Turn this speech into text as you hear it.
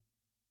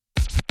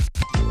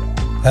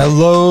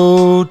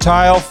Hello,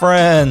 tile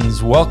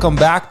friends. Welcome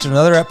back to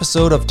another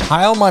episode of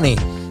Tile Money,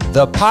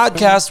 the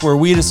podcast where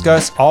we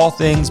discuss all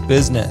things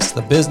business,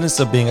 the business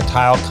of being a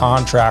tile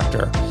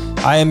contractor.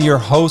 I am your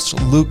host,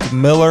 Luke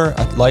Miller,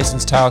 a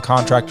licensed tile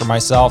contractor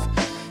myself,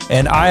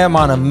 and I am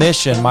on a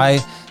mission.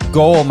 My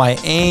goal, my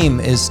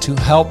aim is to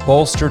help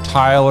bolster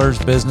tilers'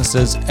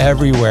 businesses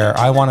everywhere.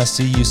 I want to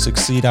see you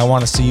succeed. I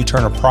want to see you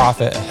turn a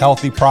profit, a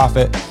healthy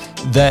profit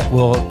that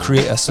will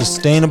create a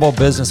sustainable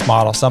business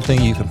model, something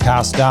you can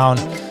pass down,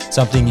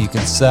 something you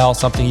can sell,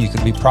 something you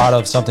can be proud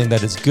of, something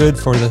that is good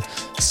for the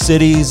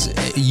cities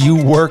you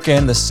work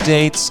in, the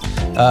states,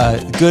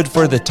 good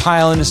for the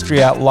tile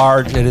industry at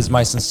large. It is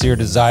my sincere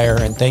desire,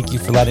 and thank you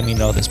for letting me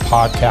know this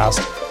podcast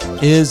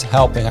is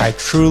helping. I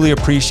truly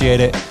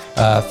appreciate it.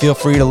 Feel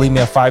free to leave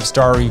me a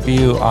 5-star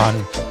review on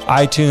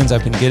iTunes.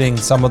 I've been getting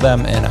some of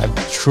them, and I'm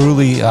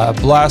truly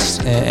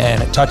blessed,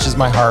 and it touches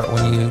my heart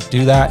when you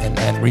do that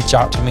and reach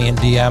out to me and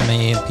DM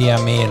me and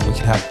PM me, and we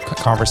can have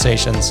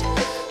conversations.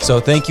 So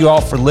thank you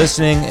all for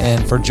listening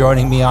and for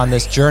joining me on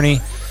this journey.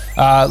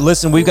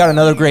 Listen, we've got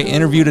another great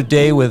interview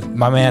today with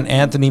my man,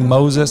 Anthony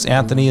Moses.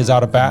 Anthony is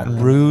out of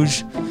Baton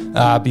Rouge.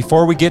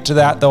 Before we get to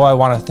that, though, I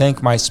want to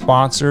thank my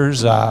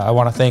sponsors. I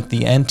want to thank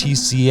the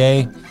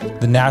NTCA,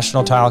 the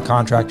National Tile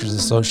Contractors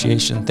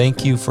Association.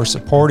 Thank you for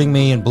supporting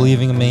me and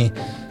believing in me.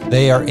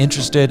 They are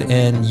interested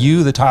in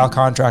you, the tile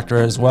contractor,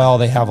 as well.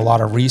 They have a lot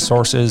of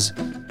resources.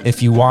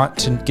 If you want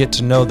to get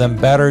to know them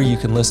better, you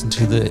can listen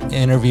to the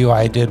interview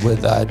I did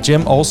with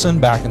Jim Olson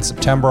back in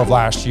September of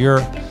last year,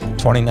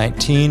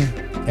 2019.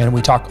 And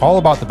we talk all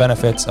about the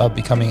benefits of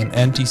becoming an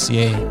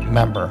NTCA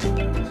member.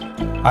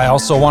 I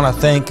also want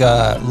to thank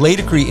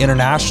Laticrete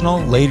International.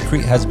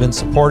 Laticrete has been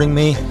supporting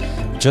me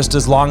just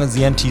as long as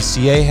the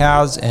NTCA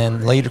has,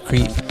 and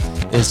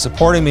Laticrete is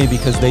supporting me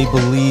because they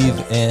believe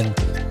in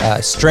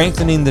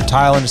strengthening the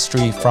tile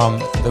industry from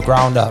the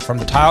ground up, from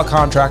the tile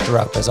contractor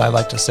up, as I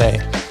like to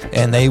say.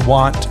 And they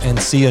want and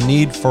see a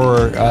need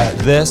for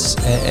this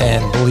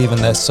and believe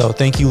in this. So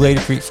thank you,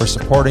 Laticrete, for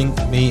supporting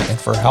me and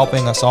for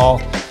helping us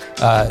all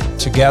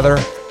together.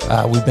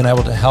 We've been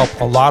able to help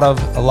a lot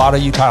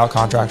of you tile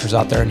contractors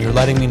out there, and you're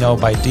letting me know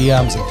by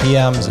DMs and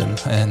PMs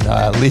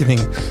and leaving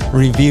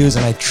reviews,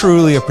 and I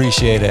truly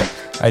appreciate it.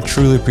 I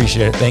truly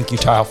appreciate it. Thank you,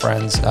 tile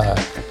friends.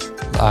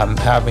 I'm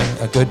having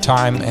a good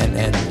time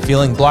and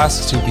feeling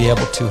blessed to be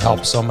able to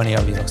help so many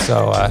of you.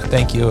 So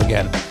thank you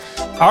again.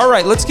 All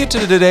right, let's get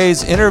to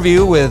today's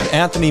interview with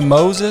Anthony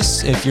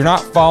Moses. If you're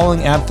not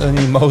following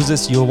Anthony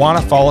Moses, you'll want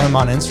to follow him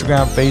on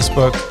Instagram,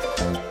 Facebook,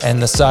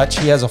 and the such.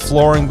 He has a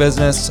flooring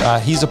business.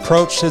 He's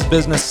approached his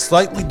business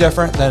slightly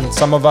different than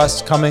some of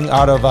us, coming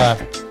out of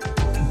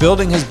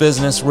building his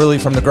business really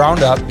from the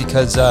ground up,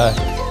 because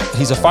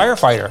he's a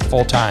firefighter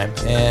full time.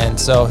 And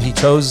so he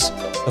chose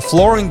the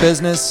flooring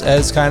business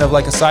as kind of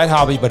like a side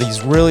hobby, but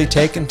he's really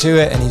taken to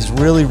it and he's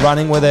really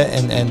running with it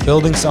and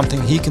building something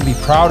he can be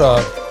proud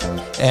of.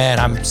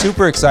 And I'm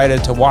super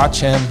excited to watch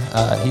him.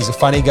 He's a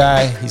funny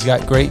guy. He's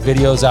got great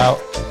videos out.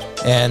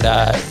 And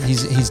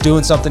he's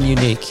doing something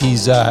unique.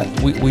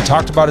 We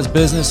talked about his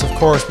business, of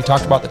course. We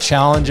talked about the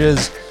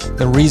challenges,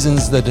 the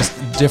reasons, the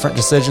different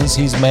decisions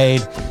he's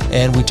made.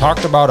 And we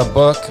talked about a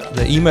book,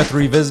 the E-Myth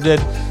Revisited.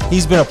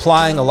 He's been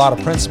applying a lot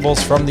of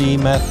principles from the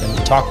E-Myth, and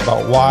we talked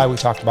about why. We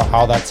talked about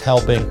how that's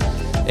helping.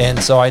 And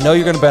so I know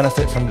you're going to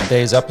benefit from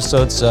today's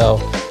episode. So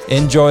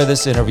enjoy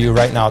this interview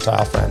right now,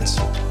 tile friends.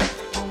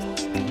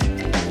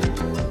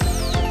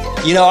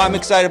 You know, I'm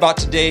excited about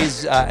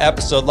today's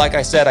episode. Like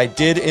I said, I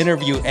did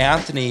interview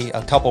Anthony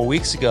a couple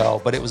weeks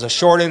ago, but it was a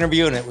short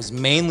interview and it was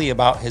mainly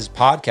about his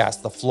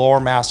podcast, the Floor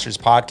Masters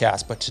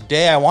podcast. But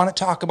today I want to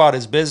talk about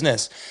his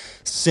business,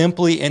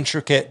 Simply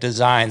Intricate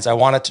Designs. I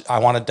want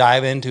to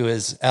dive into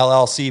his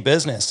LLC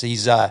business.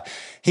 He's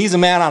a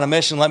man on a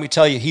mission. Let me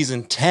tell you, he's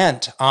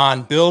intent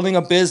on building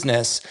a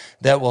business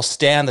that will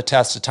stand the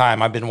test of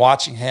time. I've been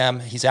watching him.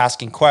 He's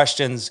asking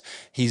questions.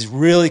 He's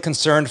really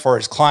concerned for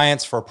his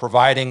clients, for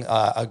providing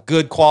a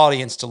good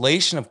quality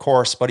installation, of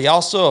course, but he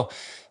also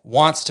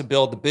wants to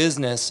build the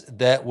business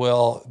that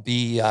will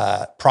be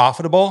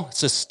profitable,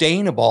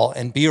 sustainable,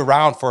 and be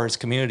around for his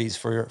communities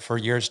for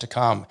years to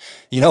come.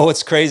 You know,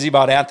 what's crazy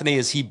about Anthony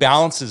is he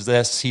balances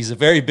this. He's a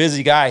very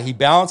busy guy. He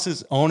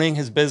balances owning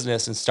his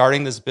business and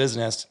starting this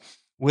business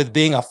with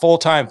being a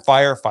full-time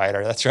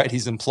firefighter. That's right.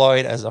 He's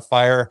employed as a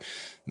fireman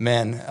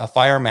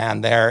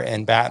there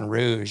in Baton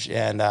Rouge.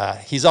 And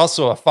he's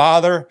also a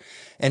father,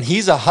 and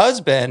he's a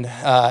husband.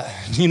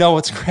 You know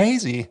what's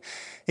crazy?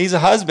 He's a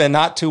husband,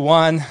 not to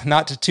one,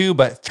 not to two,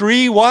 but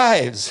 3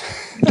 wives.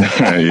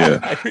 Yeah.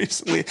 I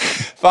recently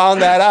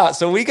found that out.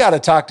 So we got to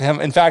talk to him.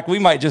 In fact, we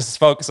might just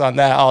focus on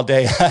that all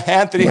day.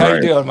 Anthony, how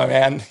you doing, my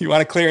man? You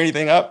want to clear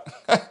anything up?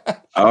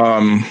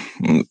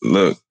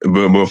 Look,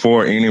 but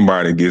before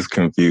anybody gets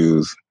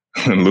confused,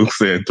 Luke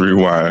said 3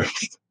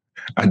 wives.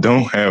 I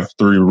don't have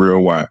 3 real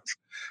wives.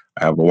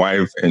 I have a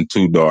wife and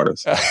 2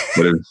 daughters,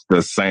 but it's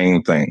the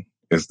same thing.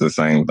 It's the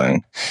same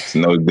thing. It's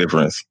no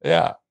difference.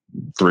 Yeah.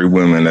 3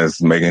 women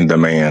that's making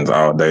demands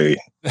all day.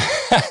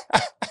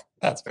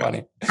 That's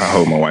funny. I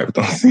hope my wife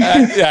don't see.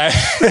 Yeah,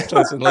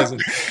 listen.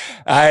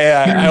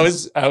 I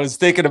was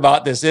thinking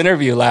about this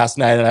interview last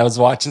night, and I was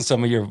watching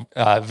some of your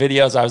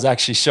videos. I was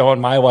actually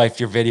showing my wife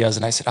your videos,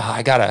 and I said, "Oh,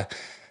 I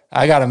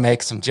gotta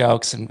make some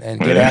jokes and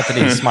get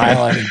Anthony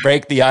smiling and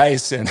break the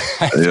ice." And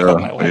I told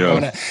my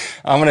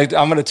wife, I'm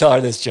gonna tell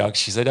her this joke.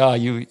 She said, "Oh, I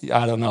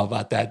don't know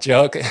about that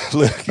joke."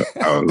 Look,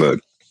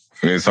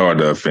 it's hard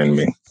to offend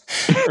me.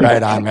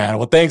 Right on, man.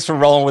 Well, thanks for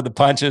rolling with the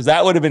punches.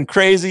 That would have been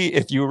crazy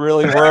if you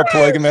really were a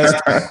polygamist.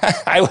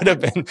 I would have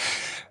been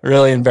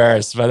really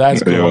embarrassed, but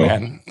that's cool,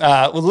 man.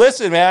 Well,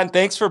 listen, man,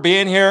 thanks for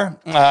being here.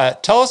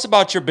 Tell us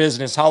about your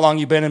business, how long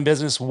you've been in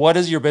business. What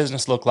does your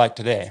business look like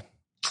today?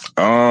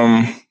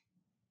 I'm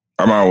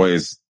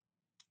always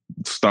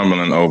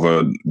stumbling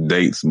over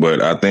dates,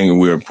 but I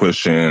think we're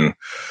pushing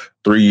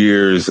 3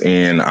 years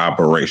in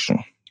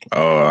operation.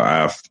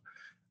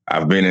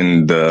 I've been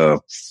in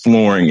the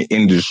flooring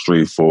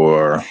industry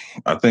for,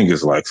 I think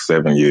it's like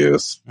 7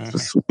 years,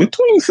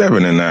 between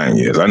 7 and 9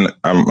 years. I'm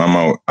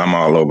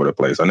all over the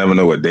place. I never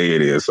know what day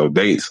it is. So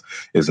dates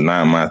is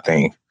not my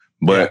thing,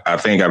 but I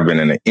think I've been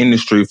in the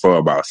industry for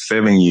about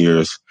 7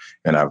 years,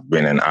 and I've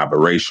been in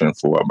operation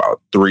for about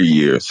 3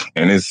 years.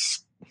 And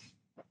it's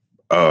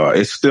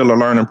still a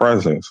learning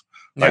process.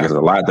 Like, it's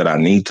a lot that I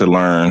need to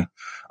learn.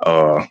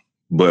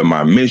 But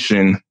my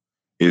mission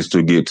is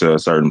to get to a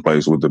certain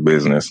place with the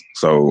business.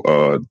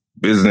 So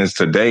business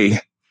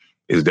today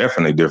is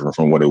definitely different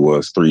from what it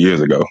was 3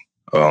 years ago.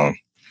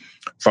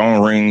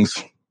 Phone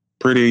rings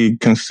pretty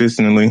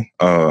consistently.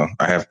 I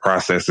have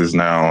processes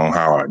now on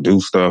how I do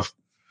stuff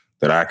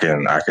that I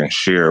can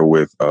share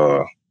with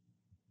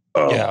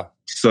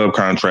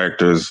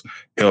subcontractors,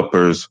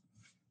 helpers.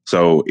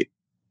 So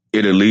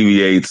it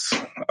alleviates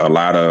a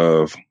lot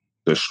of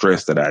the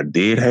stress that I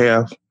did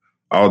have,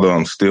 although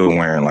I'm still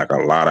wearing like a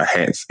lot of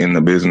hats in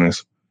the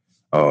business.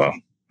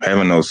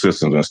 Having those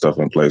systems and stuff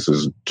in place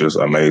is just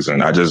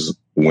amazing. I just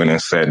went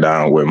and sat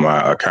down with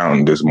my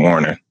accountant this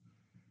morning,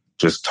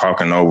 just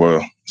talking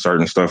over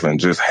certain stuff and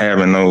just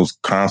having those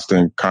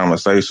constant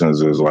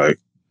conversations is like,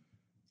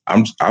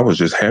 I was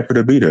just happy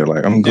to be there.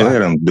 Like, I'm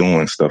glad I'm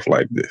doing stuff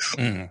like this.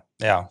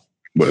 Yeah.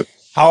 But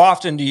how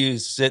often do you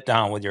sit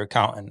down with your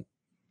accountant?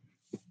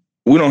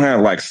 We don't have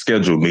like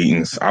scheduled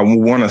meetings. I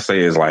want to say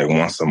it's like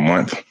once a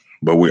month,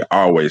 but we're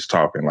always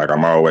talking. Like,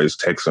 I'm always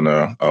texting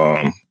her.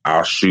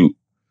 I'll shoot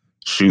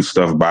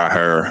stuff by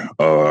her,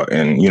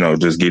 and,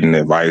 just getting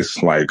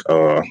advice. Like,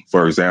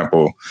 for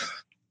example,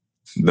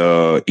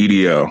 the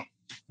EDL,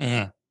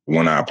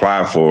 when I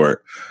apply for it,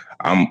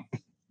 I'm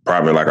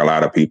probably, like a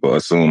lot of people,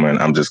 assuming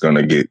I'm just going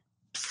to get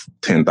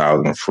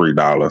 $10,000 free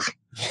dollars,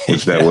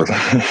 which that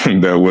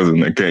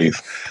wasn't the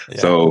case. Yeah.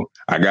 So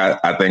I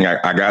think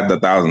I got the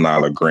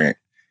 $1,000 grant,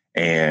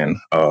 and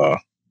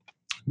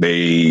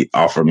they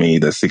offered me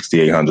the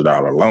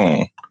 $6,800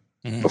 loan.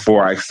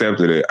 Before I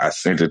accepted it, I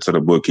sent it to the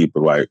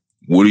bookkeeper, like,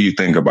 what do you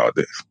think about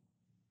this?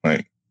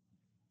 Like,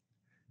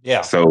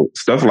 so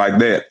stuff like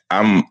that.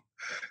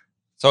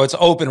 So it's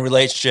open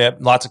relationship,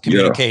 lots of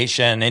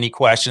communication, any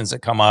questions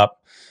that come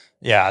up.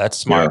 Yeah, that's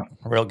smart.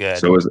 Real good.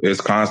 So it's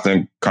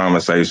constant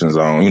conversations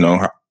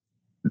on,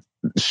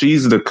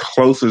 she's the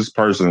closest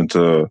person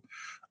to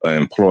an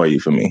employee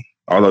for me.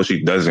 Although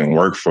she doesn't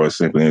work for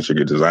Simply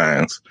Intricate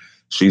Designs,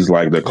 she's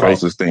like the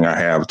closest thing I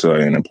have to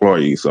an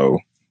employee. So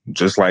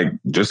just like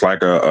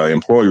a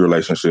employee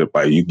relationship,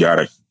 like,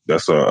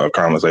 that's a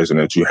conversation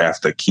that you have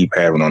to keep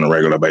having on a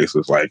regular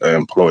basis, like an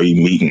employee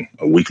meeting,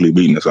 a weekly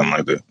meeting or something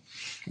like that.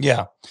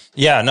 Yeah.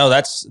 Yeah. No,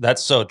 that's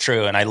so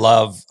true. And I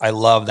love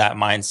that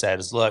mindset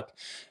is, look,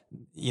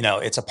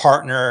 it's a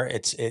partner.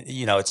 It's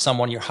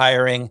someone you're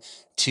hiring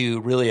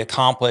to really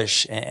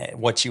accomplish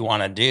what you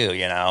want to do,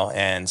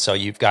 and so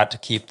you've got to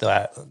keep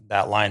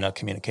that line of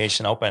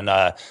communication open.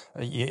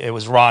 It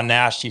was Ron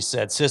Nash. He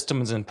said,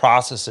 systems and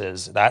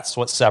processes, that's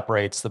what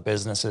separates the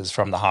businesses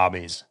from the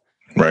hobbies.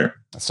 Right.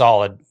 A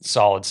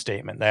solid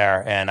statement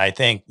there. And I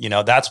think,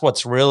 that's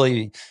what's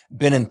really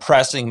been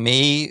impressing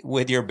me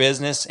with your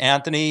business,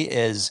 Anthony,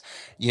 is,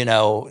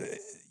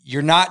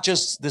 you're not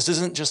just, this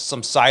isn't just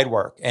some side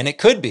work, and it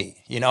could be,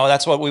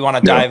 that's what we want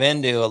to dive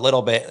into a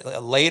little bit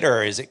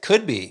later, is it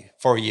could be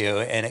for you,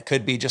 and it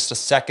could be just a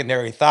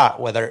secondary thought.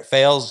 Whether it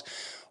fails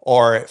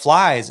or it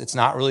flies, it's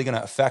not really going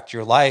to affect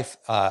your life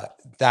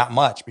that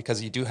much,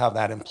 because you do have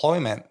that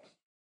employment.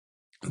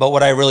 But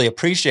what I really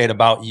appreciate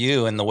about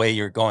you and the way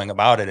you're going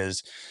about it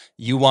is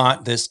you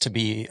want this to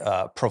be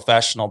a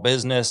professional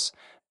business,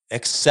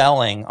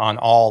 excelling on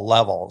all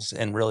levels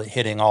and really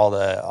hitting all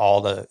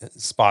the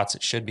spots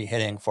it should be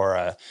hitting for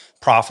a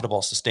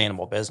profitable,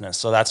 sustainable business.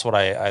 So that's what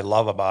I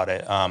love about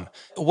it.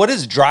 What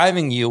is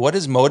driving you? What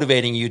is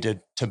motivating you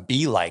to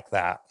be like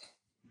that?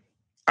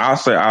 I'll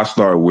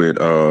start with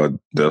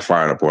the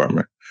fire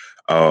department.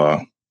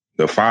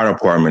 The fire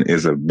department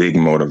is a big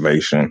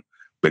motivation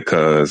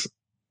because,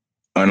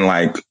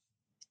 unlike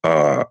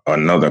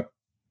another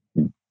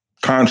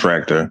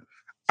contractor,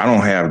 I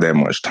don't have that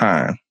much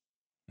time.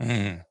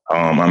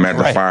 I'm at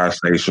the fire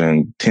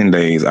station 10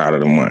 days out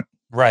of the month.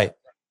 Right.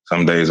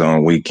 some days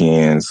on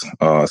weekends,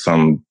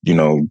 some,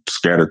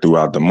 scattered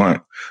throughout the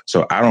month.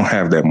 So I don't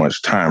have that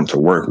much time to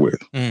work with.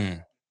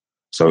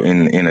 So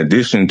in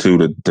addition to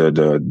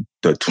the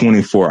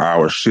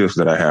 24-hour shifts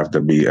that I have to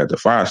be at the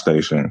fire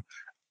station,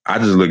 I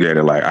just look at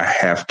it like I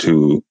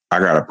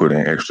got to put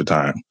in extra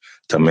time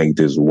to make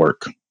this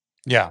work.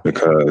 Yeah.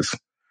 Because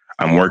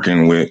I'm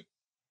working with,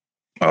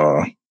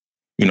 I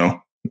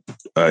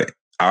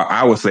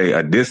would say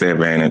a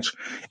disadvantage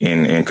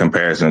in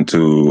comparison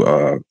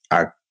to,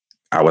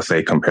 I would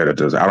say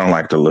competitors. I don't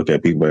like to look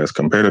at people as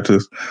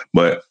competitors,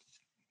 but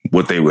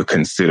what they would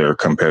consider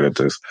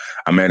competitors.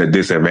 I'm at a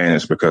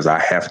disadvantage because I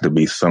have to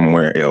be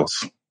somewhere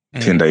else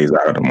 10 days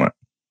out of the month.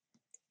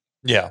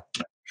 Yeah.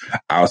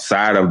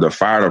 Outside of the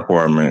fire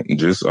department,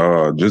 just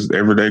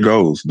everyday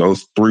goals.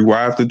 Those 3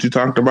 wives that you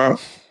talked about,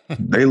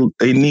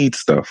 they need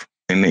stuff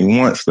and they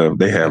want stuff.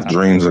 They have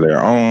dreams of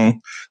their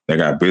own. They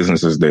got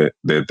businesses that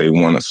they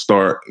want to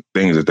start,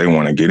 things that they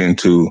want to get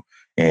into.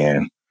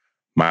 And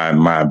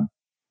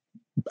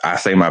I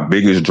say my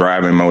biggest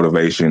driving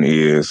motivation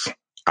is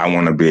I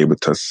want to be able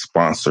to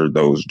sponsor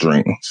those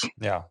dreams.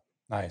 Yeah.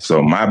 Nice.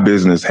 So my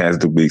business has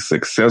to be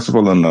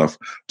successful enough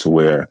to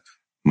where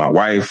my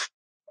wife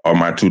or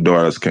my 2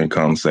 daughters can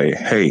come say,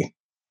 hey,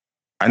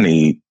 I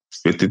need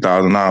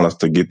 $50,000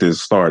 to get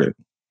this started.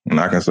 And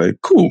I can say,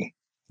 cool,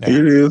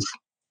 here it is.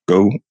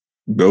 Go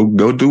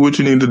do what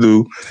you need to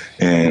do.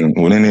 And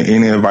with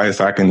any advice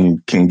I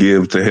can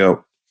give to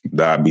help,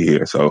 I'll be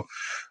here. So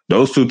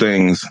those 2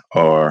 things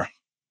are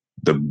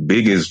the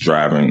biggest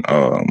driving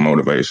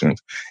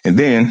motivations. And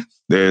then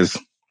there's,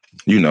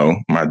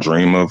 my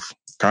dream of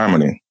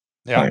comedy.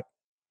 Yeah. Like,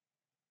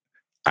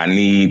 I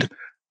need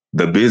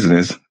the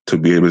business to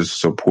be able to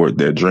support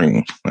their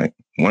dream. Like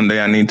one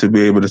day I need to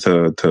be able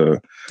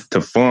to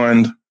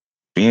fund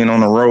being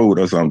on the road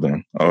or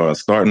something, or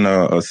starting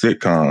a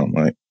sitcom.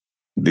 Like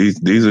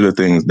these are the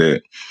things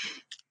that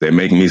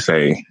make me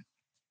say,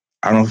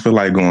 I don't feel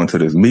like going to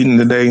this meeting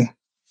today,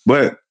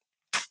 but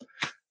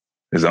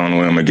it's the only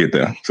way I'm gonna get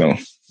there. So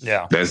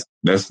yeah,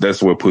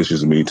 that's what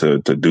pushes me to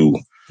do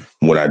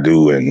what I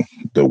do and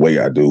the way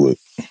I do it.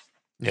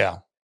 Yeah.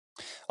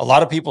 A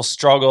lot of people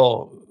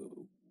struggle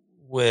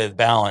with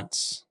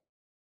balance.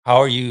 How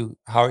are you,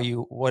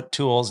 what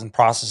tools and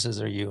processes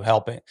are you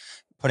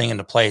putting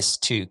into place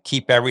to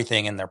keep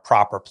everything in their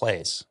proper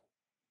place?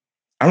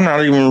 I'm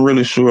not even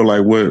really sure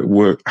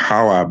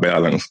how I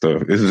balance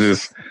stuff. It's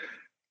just,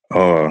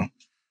 do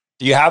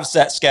you have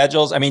set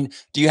schedules? I mean,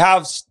 do you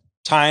have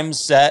times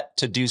set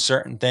to do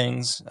certain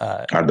things?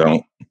 I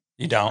don't.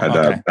 You don't?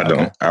 I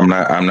don't. I'm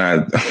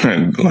not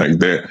like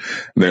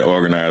that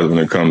organized when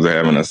it comes to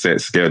having a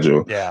set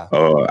schedule. Yeah.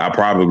 I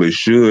probably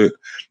should,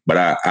 but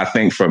I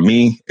think for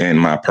me and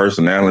my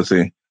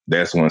personality,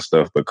 that's when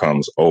stuff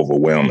becomes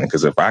overwhelming.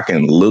 Because if I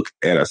can look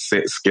at a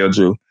set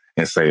schedule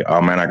and say,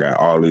 oh man, I got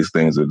all these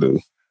things to do,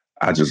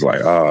 I just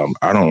like, I'm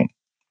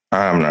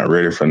not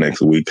ready for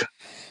next week.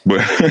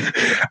 But,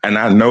 and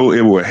I know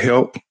it will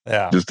help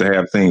just to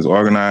have things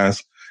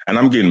organized. And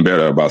I'm getting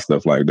better about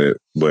stuff like that,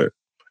 but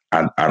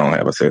I don't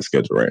have a set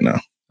schedule right now.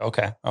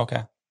 Okay.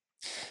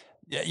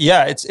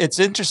 Yeah, it's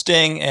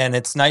interesting, and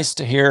it's nice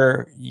to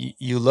hear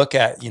you look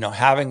at,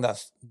 having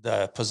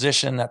the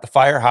position at the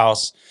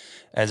firehouse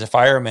as a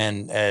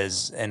fireman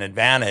as an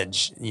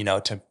advantage,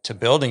 to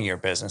building your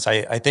business.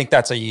 I think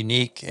that's a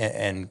unique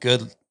and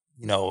good,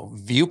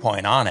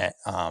 viewpoint on it.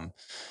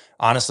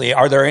 Honestly,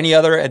 are there any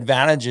other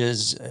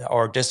advantages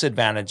or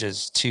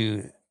disadvantages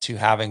to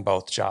having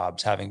both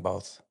jobs, having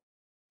both?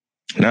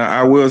 Now,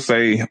 I will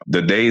say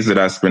the days that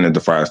I spend at the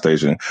fire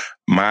station,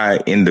 my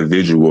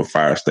individual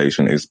fire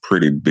station is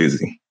pretty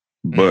busy.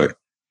 But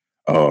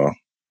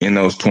in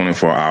those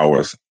 24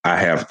 hours, I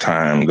have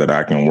time that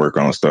I can work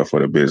on stuff for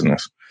the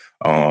business,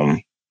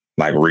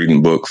 like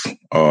reading books,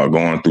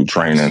 going through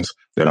trainings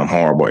that I'm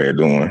horrible at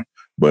doing.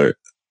 But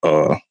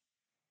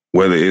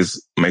whether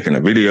it's making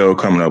a video,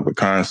 coming up with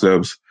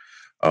concepts,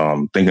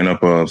 thinking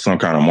up of some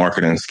kind of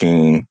marketing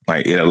scheme,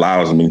 like it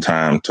allows me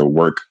time to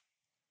work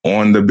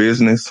on the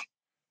business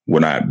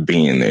without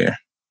being there.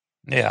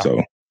 Yeah.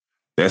 So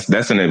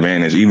that's an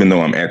advantage. Even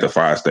though I'm at the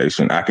fire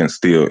station, I can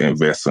still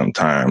invest some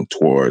time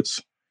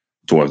towards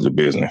the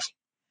business.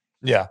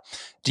 Yeah.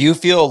 Do you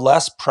feel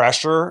less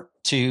pressure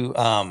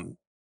to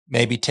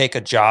maybe take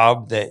a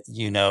job that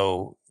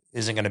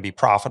isn't going to be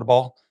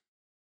profitable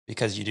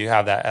because you do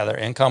have that other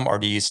income, or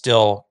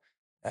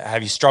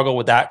have you struggled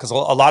with that? Because a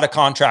lot of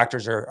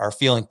contractors are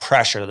feeling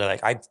pressure. They're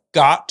like, I've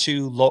got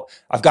to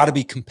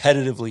be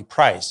competitively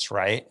priced,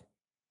 right?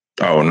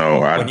 Oh no!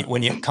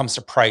 When it comes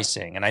to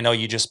pricing, and I know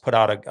you just put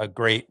out a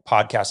great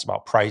podcast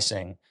about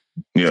pricing.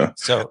 Yeah,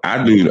 so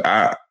I do.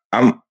 I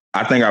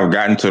think I've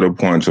gotten to the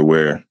point to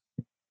where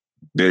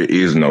there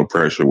is no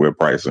pressure with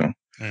pricing,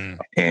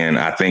 and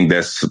I think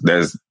that's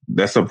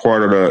a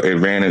part of the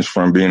advantage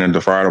from being in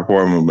the fire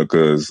department,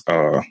 because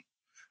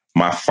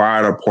my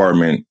fire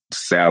department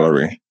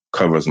salary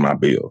covers my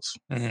bills,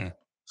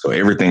 so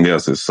everything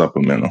else is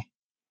supplemental,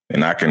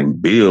 and I can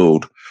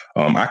build.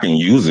 I can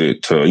use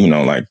it to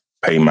like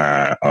pay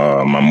my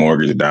my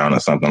mortgage down or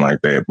something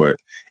like that. But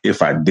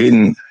if I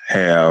didn't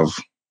have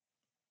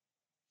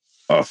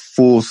a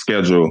full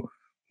schedule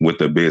with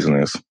the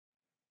business,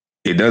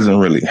 it doesn't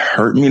really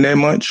hurt me that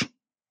much.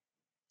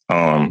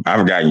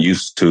 I've gotten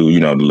used to,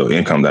 the little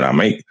income that I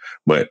make,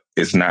 but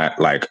it's not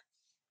like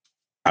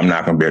I'm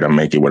not going to be able to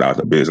make it without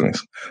the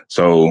business.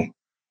 So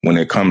when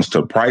it comes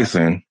to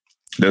pricing,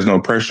 there's no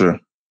pressure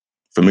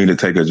for me to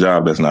take a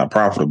job that's not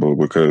profitable,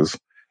 because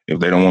if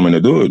they don't want me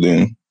to do it,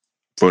 then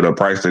for the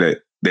price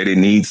that it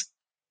needs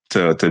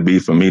to be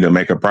for me to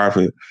make a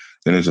profit,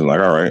 then it's just like,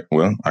 all right,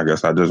 well, I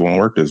guess I just won't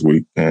work this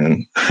week.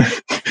 And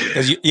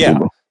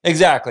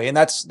exactly. And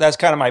that's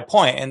kind of my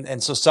point.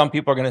 And so some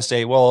people are going to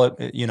say, well,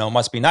 it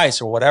must be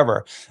nice or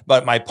whatever.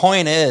 But my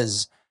point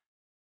is,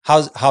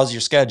 how's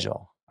your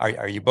schedule?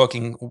 Are you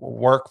booking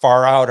work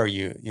far out? Are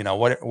you,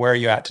 where are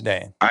you at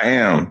today? I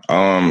am.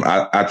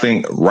 I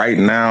think right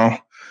now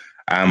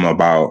I'm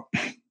about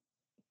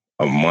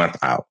a month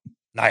out.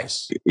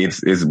 Nice.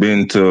 It's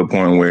been to a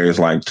point where it's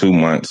like 2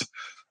 months.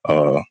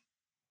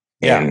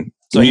 And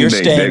so you're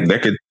staying.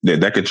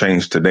 That could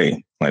change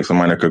today. Like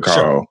somebody could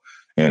call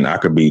and I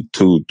could be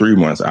 2-3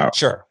 months out.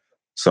 Sure.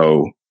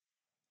 So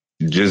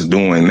just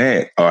doing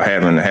that, or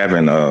having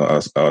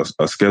a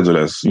schedule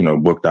that's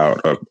booked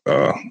out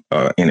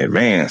in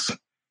advance,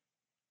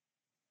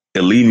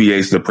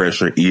 alleviates the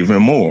pressure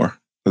even more.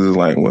 Because it's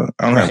like, well,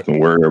 I don't have to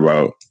worry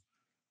about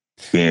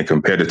being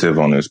competitive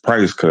on this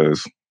price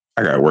because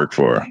I got work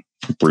for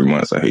 3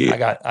 months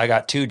ahead. I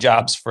got 2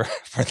 jobs for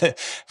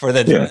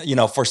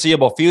the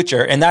foreseeable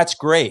future, and that's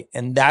great.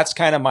 And that's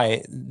kind of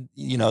my,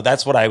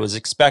 that's what I was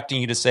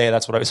expecting you to say.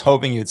 That's what I was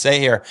hoping you'd say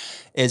here,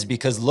 is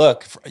because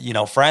look,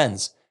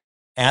 friends,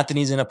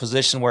 Anthony's in a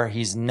position where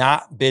he's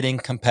not bidding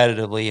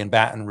competitively in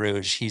Baton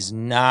Rouge. He's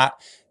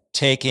not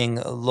taking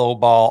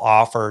lowball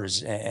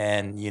offers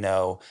and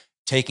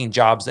taking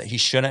jobs that he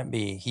shouldn't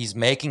be. He's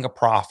making a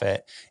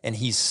profit, and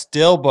he's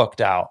still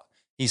booked out.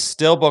 He's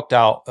still booked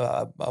out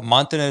a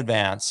month in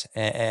advance,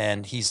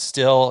 and he's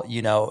still,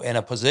 in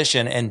a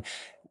position. And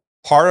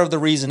part of the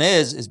reason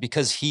is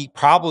because he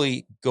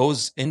probably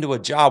goes into a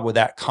job with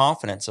that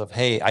confidence of,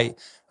 hey,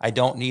 I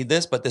don't need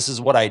this, but this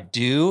is what I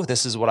do.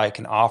 This is what I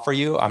can offer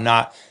you. I'm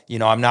not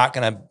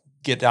going to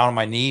get down on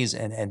my knees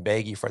and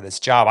beg you for this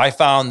job. I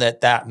found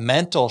that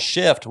mental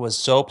shift was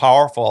so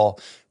powerful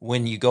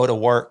when you go to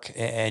work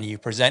and you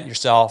present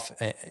yourself.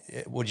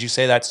 Would you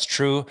say that's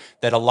true?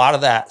 That a lot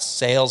of that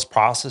sales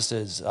process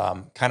is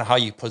kind of how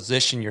you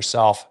position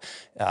yourself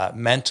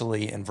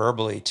mentally and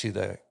verbally to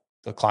the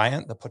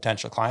client, the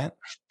potential client?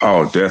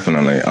 Oh,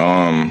 definitely.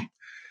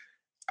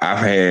 I've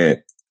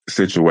had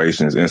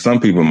situations, and some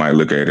people might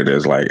look at it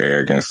as like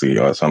arrogancy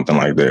or something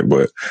like that,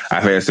 but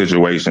I've had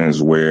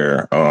situations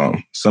where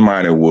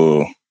somebody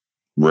will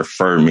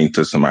refer me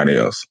to somebody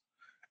else,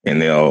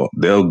 and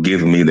they'll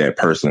give me that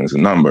person's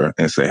number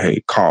and say,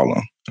 hey, call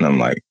them. And I'm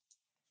like,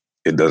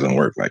 it doesn't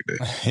work like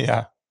that.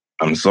 Yeah.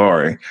 I'm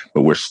sorry,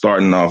 but we're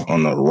starting off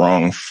on the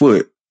wrong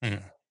foot.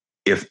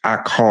 If I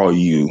call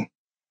you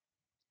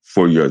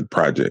for your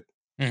project,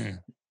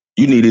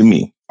 you needed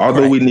me.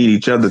 Although we need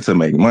each other to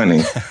make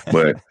money,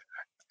 but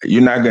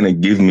you're not going to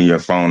give me your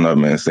phone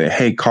number and say,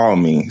 hey, call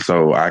me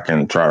so I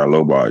can try to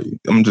lowball you.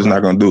 I'm just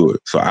not going to do it.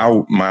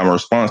 So my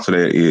response to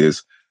that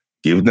is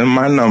give them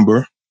my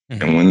number,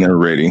 and when they're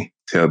ready,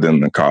 tell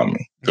them to call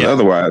me. Because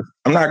otherwise,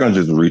 I'm not going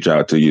to just reach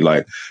out to you.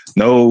 Like,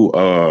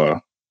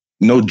 no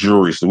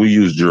jewelry store. We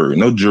use jewelry.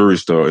 No jewelry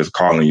store is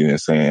calling you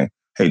and saying,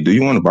 hey, do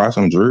you want to buy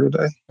some jewelry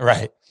today?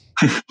 Right.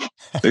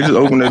 They just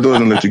open their doors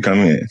and let you come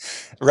in.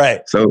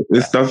 Right. So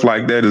it's stuff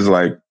like that is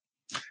like,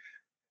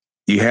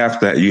 you have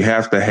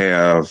to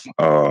have,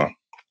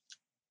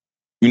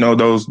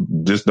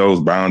 those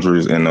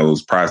boundaries and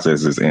those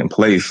processes in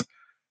place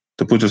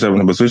to put yourself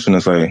in a position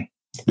to say,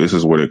 this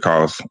is what it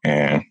costs.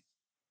 And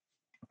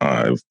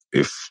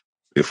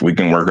if we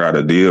can work out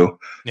a deal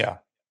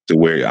to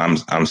where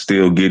I'm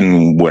still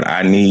getting what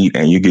I need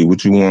and you get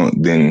what you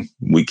want, then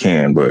we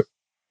can, but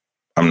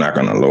I'm not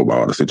going to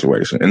lowball the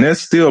situation. And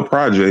there's still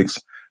projects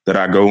that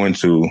I go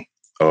into,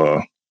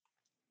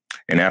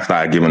 and after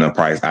I given a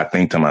price, I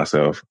think to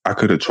myself, I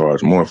could have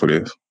charged more for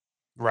this.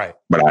 Right.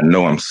 But I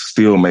know I'm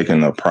still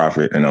making a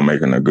profit, and I'm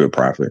making a good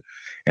profit.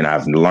 And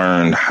I've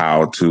learned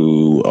how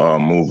to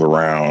move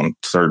around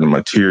certain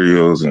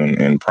materials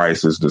and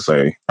prices to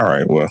say, all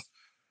right, well,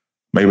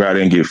 maybe I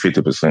didn't get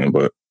 50%,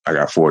 but I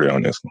got 40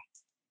 on this one.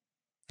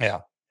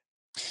 Yeah.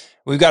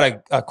 We've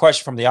got a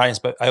question from the audience,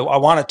 but I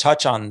want to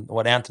touch on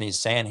what Anthony's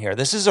saying here.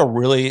 This is a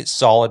really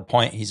solid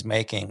point he's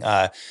making.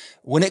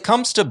 When it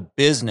comes to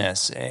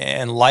business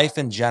and life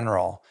in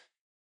general,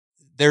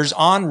 there's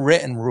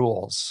unwritten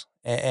rules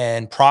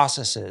and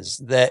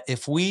processes that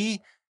if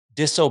we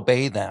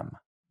disobey them,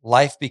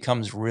 life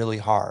becomes really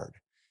hard.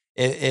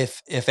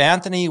 If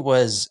Anthony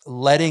was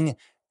letting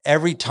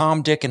every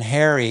Tom, Dick, and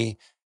Harry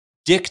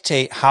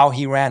dictate how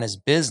he ran his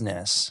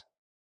business,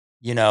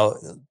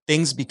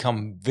 things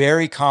become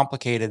very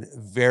complicated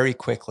very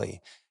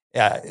quickly.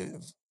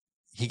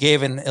 He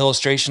gave an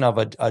illustration of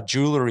a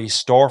jewelry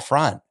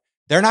storefront.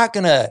 They're not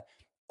going to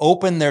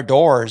open their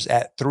doors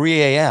at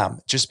 3 a.m.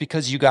 just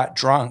because you got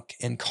drunk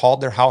and called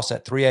their house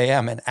at 3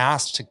 a.m. and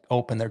asked to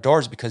open their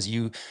doors because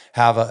you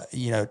have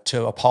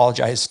to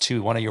apologize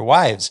to one of your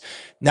wives.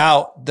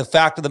 Now, the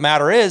fact of the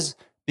matter is,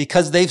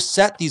 because they've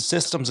set these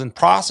systems and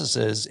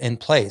processes in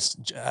place,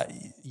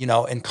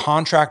 and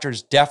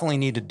contractors definitely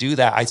need to do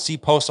that. I see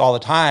posts all the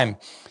time.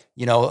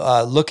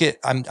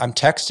 I'm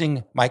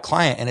texting my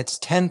client and it's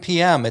 10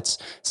 p.m. It's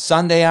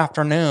Sunday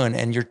afternoon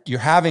and you're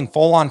having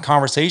full on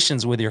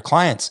conversations with your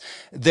clients.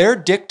 They're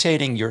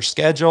dictating your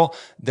schedule.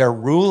 They're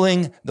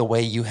ruling the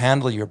way you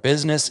handle your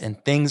business,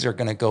 and things are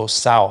going to go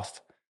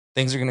south.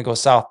 Things are going to go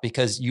south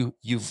because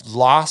you've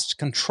lost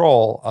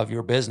control of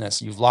your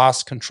business. You've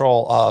lost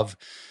control of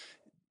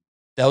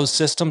those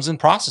systems and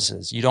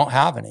processes. You don't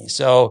have any.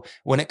 So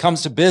when it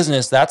comes to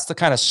business, that's the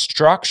kind of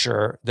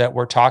structure that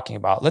we're talking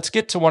about. Let's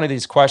get to one of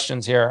these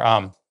questions here.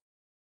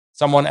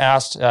 Someone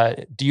asked,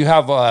 do you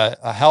have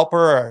a helper,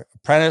 or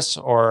apprentice,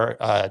 or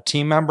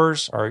team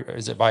members, or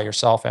is it by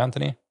yourself,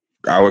 Anthony?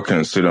 I would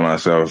consider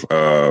myself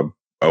a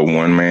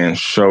one-man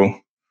show.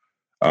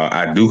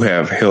 I do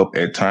have help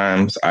at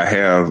times. I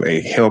have a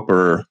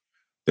helper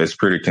that's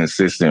pretty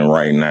consistent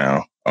right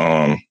now.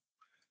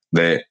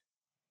 That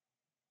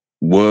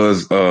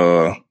was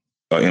an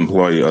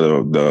employee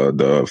of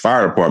the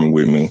fire department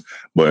with me,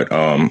 but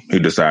he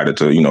decided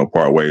to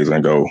part ways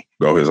and go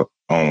his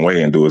own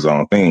way and do his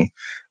own thing.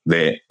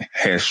 That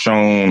has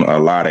shown a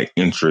lot of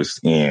interest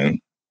in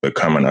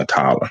becoming a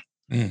tiler.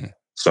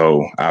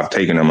 So I've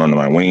taken him under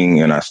my wing,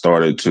 and I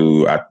started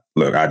to.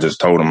 I just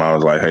told him, I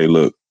was like, hey,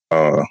 look,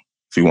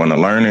 if you want to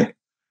learn it,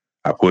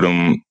 I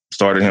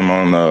started him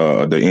on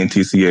the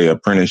NTCA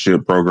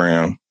apprenticeship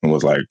program, and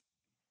was like,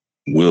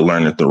 we'll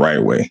learn it the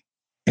right way.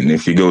 And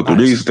if you go through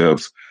these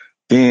steps,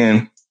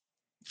 then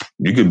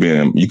you could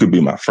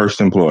be my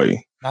first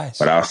employee. Nice.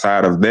 But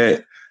outside of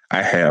that,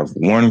 I have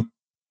one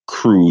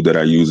crew that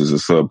I use as a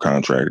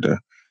subcontractor,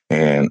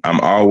 and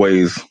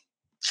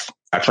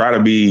I try to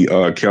be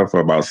careful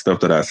about stuff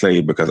that I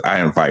say, because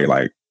I invite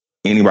like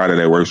anybody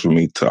that works with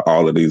me to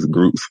all of these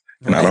groups,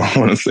 and I don't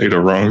want to say the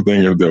wrong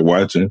thing if they're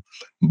watching,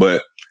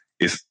 but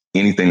it's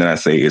anything that I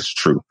say is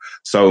true.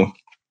 So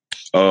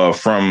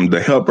from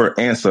the helper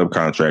and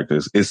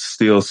subcontractors, it's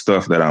still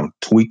stuff that I'm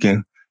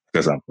tweaking,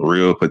 because I'm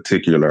real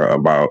particular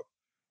about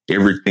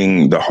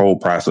everything, the whole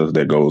process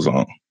that goes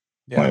on.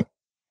 Yeah. Like,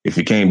 if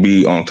you can't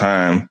be on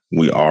time,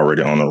 we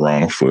already on the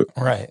wrong foot.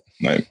 Right.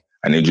 Like,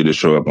 I need you to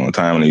show up on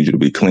time. I need you to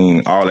be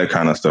clean, all that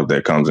kind of stuff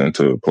that comes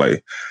into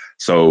play.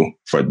 So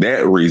for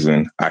that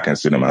reason, I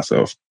consider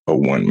myself a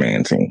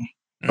one-man team,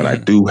 but I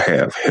do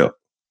have help.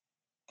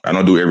 I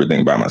don't do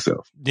everything by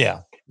myself.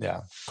 Yeah.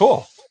 Yeah.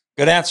 Cool.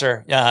 Good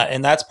answer. Yeah.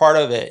 And that's part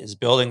of it, is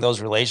building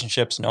those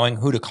relationships, knowing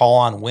who to call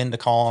on, when to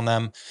call on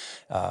them,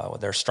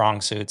 with their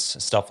strong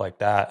suits, stuff like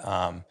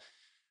that.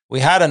 We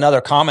had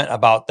another comment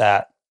about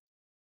that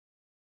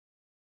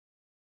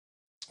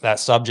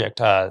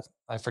subject. I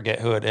forget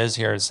who it is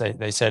here.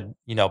 They said,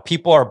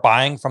 people are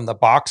buying from the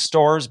box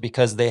stores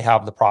because they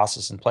have the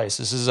process in place.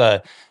 This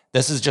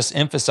is just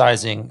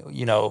emphasizing,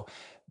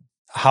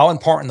 how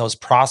important those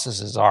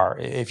processes are.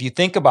 If you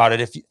think about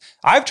it,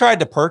 I've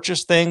tried to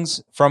purchase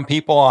things from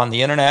people on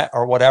the internet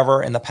or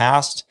whatever in the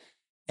past,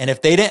 and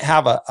if they didn't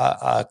have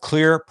a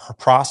clear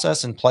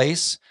process in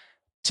place,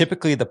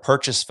 typically the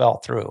purchase fell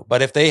through.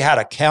 But if they had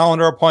a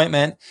calendar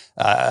appointment,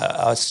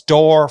 a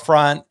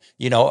storefront,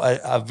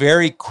 a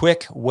very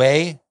quick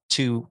way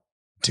to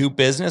do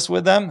business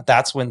with them,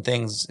 that's when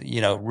things,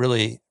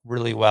 really,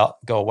 really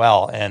go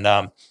well.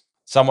 And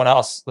someone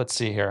else, let's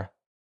see here.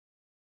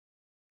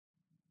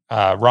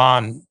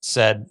 Ron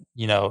said,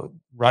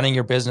 running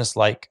your business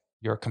like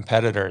your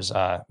competitors.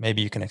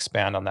 Maybe you can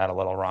expand on that a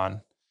little,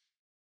 Ron.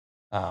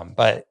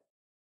 But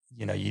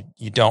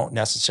you don't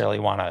necessarily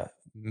want to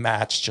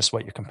match just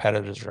what your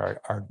competitors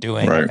are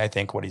doing. Right. I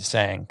think what he's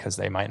saying, because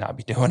they might not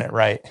be doing it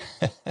right.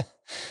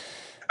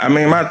 I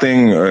mean, my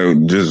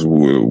thing, just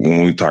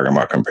when we talking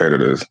about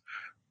competitors,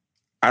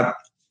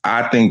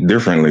 I think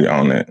differently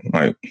on it.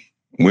 Like,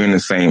 we're in the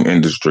same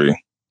industry.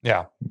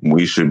 Yeah,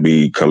 we should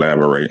be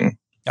collaborating.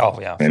 Oh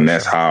yeah, and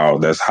that's how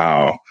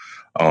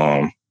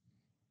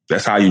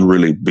you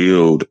really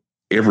build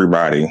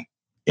everybody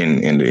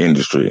in the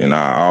industry. And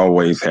I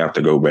always have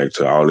to go back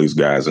to all these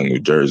guys in New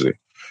Jersey.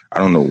 I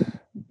don't know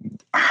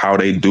how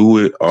they do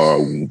it or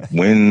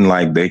when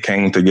they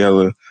came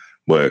together,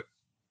 but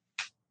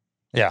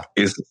yeah,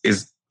 it's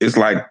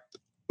like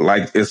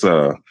it's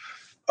a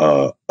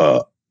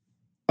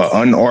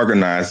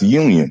unorganized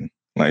union.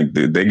 Like,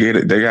 they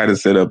got it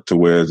set up to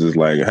where it's just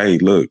like, hey,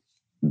 look,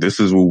 this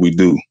is what we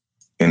do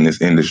in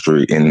this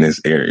industry, in this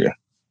area.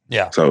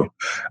 Yeah. So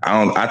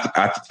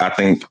I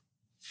think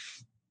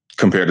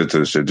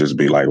competitors should just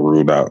be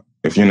ruled out.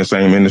 If you're in the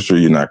same industry,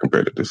 you're not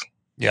competitors.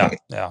 Yeah.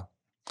 Yeah.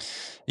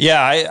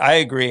 Yeah, I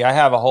agree. I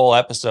have a whole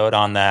episode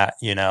on that,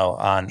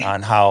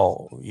 on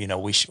how,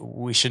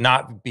 we should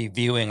not be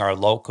viewing our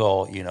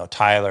local,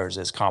 tilers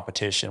as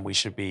competition. We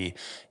should be,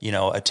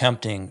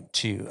 attempting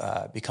to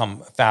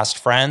become fast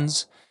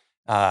friends,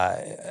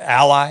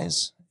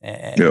 allies,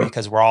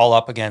 because we're all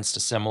up against a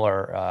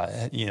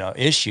similar,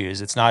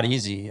 issues. It's not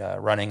easy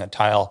running a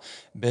tile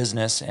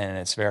business, and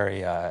it's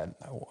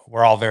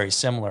we're all very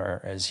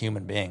similar as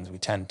human beings. We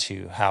tend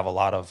to have a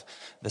lot of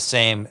the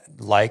same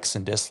likes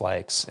and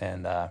dislikes.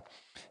 And,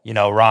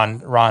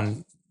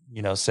 Ron,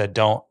 said,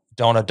 don't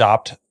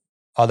adopt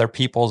other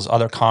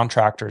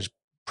contractors'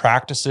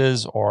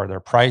 practices or their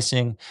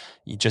pricing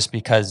just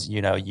because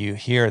you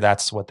hear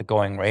that's what the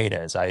going rate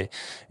is.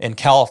 In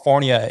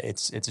California,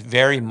 it's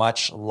very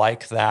much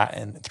like that,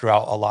 and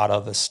throughout a lot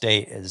of the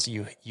state is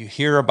you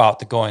hear about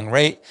the going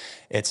rate.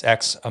 It's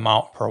X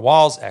amount per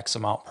walls, X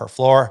amount per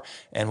floor,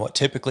 and what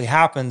typically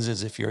happens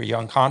is if you're a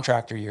young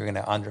contractor, you're going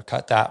to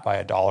undercut that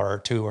by $1 or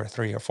 $2 or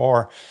 $3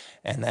 or $4,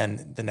 and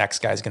then the next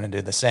guy's going to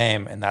do the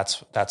same, and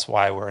that's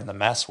why we're in the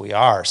mess we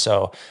are.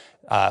 So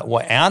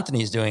what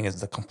Anthony's doing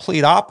is the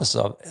complete opposite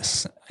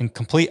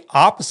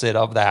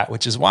of that,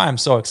 which is why I'm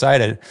so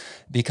excited,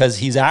 because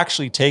he's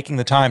actually taking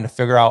the time to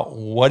figure out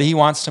what he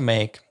wants to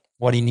make,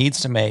 what he needs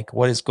to make,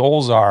 what his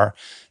goals are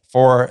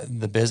for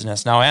the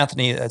business. Now,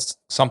 Anthony, that's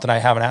something I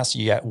haven't asked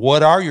you yet.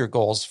 What are your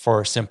goals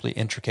for Simply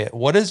Intricate?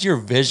 What is your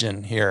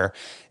vision here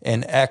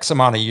in X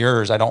amount of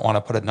years? I don't want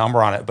to put a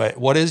number on it, but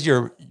what is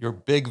your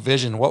big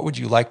vision? What would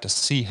you like to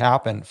see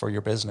happen for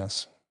your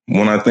business?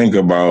 When I think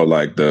about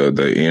like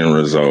the end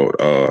result,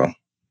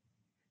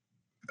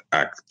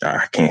 I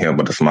can't help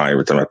but to smile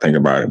every time I think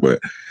about it. But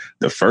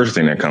the first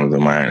thing that comes to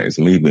mind is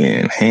me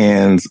being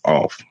hands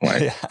off,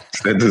 like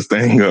set this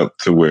thing up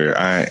to where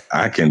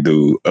I can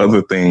do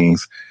other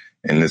things,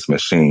 and this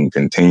machine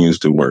continues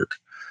to work.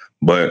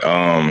 But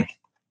I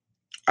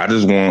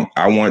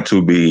want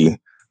to be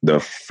the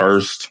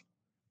first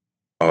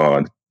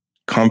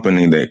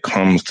company that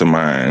comes to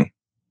mind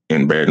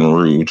in Baton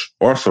Rouge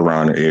or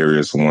surrounding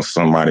areas when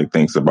somebody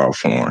thinks about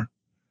flooring.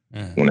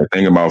 When they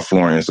think about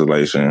flooring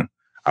installation,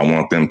 I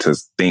want them to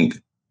think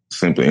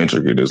Simply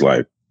Intricate is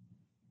like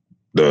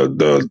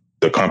the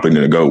company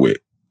to go with.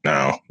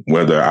 Now,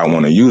 whether I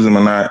want to use them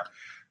or not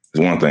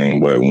is one thing,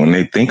 but when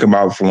they think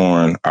about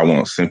flooring, I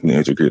want Simply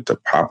Intricate to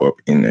pop up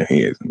in their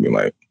heads and be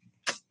like,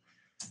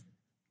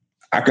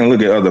 I can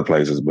look at other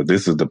places, but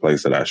this is the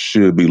place that I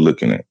should be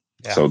looking at.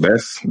 Yeah. So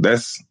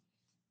that's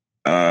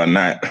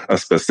not a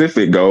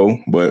specific goal,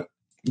 but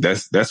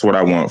that's what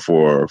I want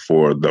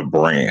for the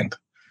brand.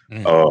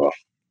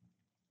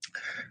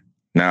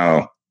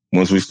 Now,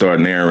 once we start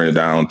narrowing it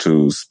down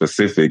to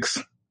specifics,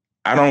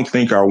 I don't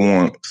think I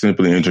want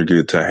Simply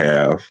Intricate to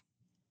have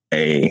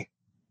a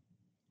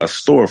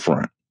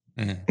storefront.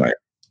 Like,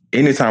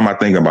 anytime I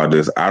think about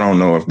this, I don't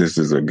know if this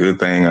is a good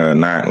thing or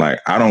not. Like,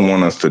 I don't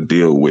want us to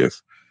deal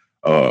with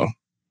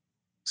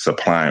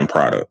supplying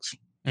products,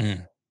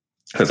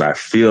 because I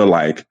feel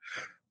like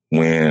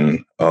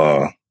when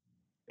and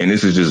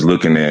this is just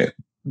looking at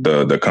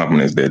the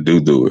companies that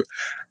do it,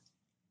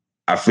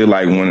 I feel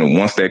like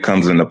once that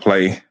comes into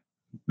play,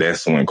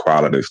 that's when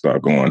quality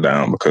start going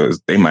down,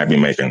 because they might be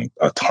making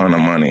a ton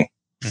of money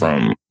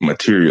from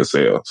material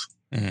sales,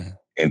 and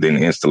then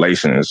the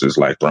installation is just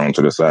like thrown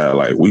to the side.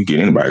 Like, we get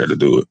anybody to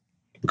do it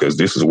because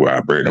this is where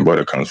our bread and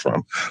butter comes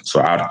from.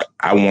 So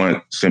I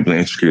want Simply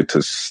Intricate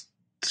to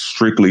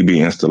strictly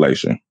be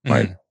installation.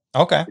 Like,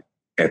 okay.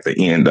 At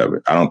the end of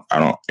it, I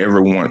don't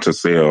ever want to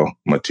sell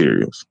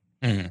materials.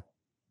 And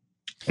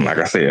like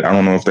I said, I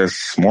don't know if that's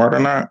smart or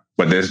not,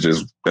 but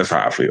that's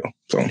how I feel.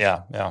 So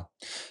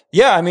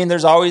yeah. I mean,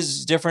 there's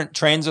always different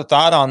trains of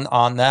thought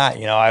on that.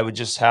 I would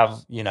just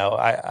have,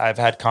 I've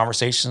had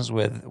conversations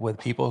with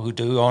people who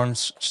do own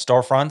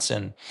storefronts,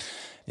 and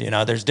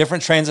there's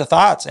different trains of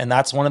thoughts. And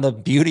that's one of the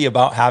beauty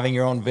about having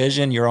your own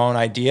vision, your own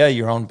idea,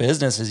 your own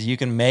business, is you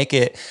can make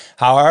it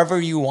however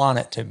you want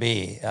it to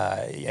be.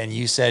 And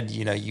you said,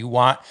 you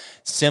want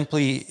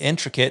Simply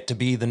Intricate to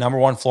be the number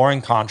one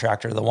flooring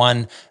contractor, the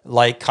one,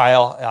 like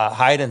Kyle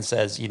Hayden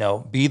says,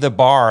 be the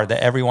bar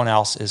that everyone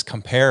else is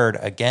compared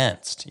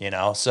against,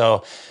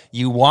 so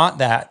you want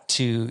that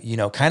to,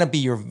 kind of be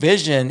your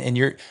vision.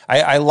 And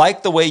I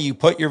like the way you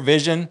put your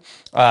vision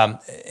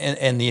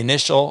in the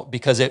initial,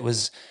 because it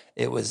was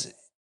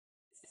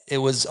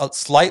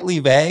slightly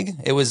vague.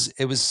 It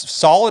was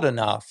solid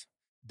enough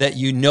that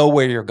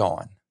where you're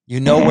going.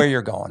 Where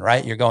you're going,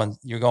 right? You're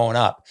going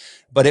up.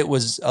 But it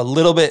was a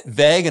little bit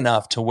vague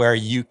enough to where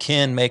you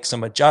can make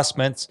some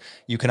adjustments.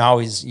 You can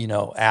always,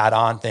 add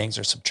on things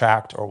or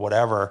subtract or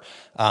whatever.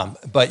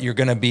 But you're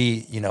going to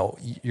be,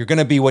 you're going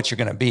to be what you're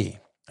going to be.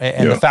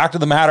 And the fact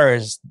of the matter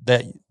is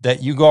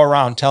that you go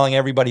around telling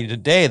everybody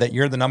today that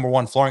you're the number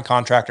one flooring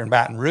contractor in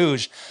Baton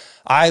Rouge.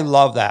 I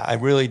love that. I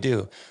really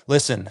do.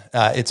 Listen,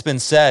 it's been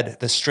said,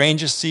 the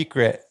strangest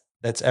secret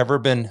that's ever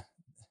been,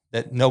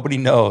 that nobody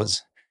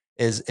knows,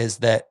 is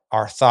that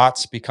our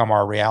thoughts become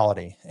our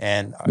reality,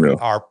 and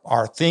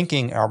our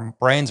thinking, our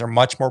brains are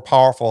much more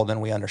powerful than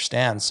we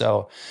understand.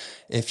 So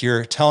if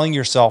you're telling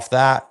yourself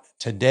that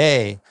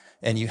today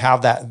and you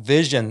have that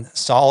vision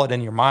solid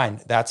in your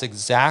mind, that's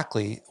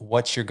exactly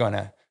what's going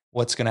to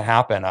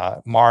happen.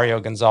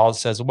 Mario Gonzalez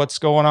says, "What's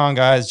going on,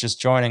 guys?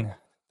 Just joining.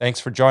 Thanks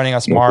for joining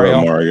us,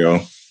 Mario." Mario.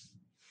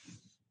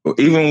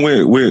 Even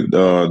with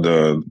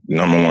the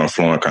number one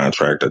flooring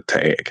contractor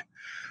tag,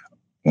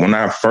 when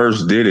I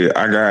first did it,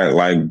 I got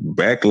like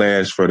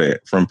backlash for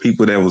that from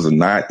people that was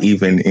not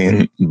even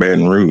in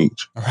Baton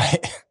Rouge.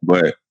 Right.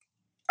 But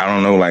I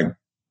don't know, like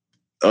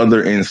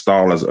other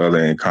installers,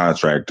 other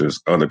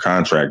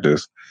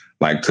contractors,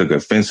 like took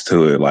offense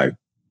to it. Like,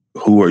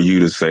 who are you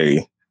to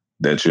say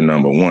that you're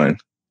number one?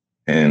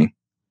 And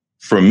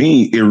for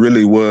me, it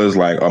really was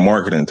like a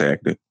marketing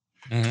tactic.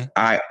 Mm-hmm.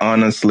 I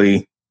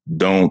honestly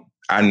don't.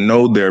 I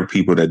know there are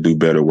people that do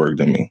better work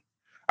than me.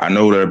 I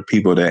know there are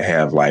people that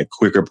have like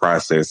quicker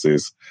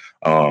processes,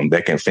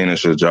 that can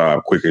finish a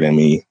job quicker than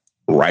me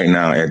right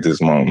now at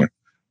this moment.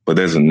 But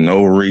there's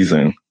no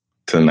reason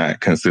to not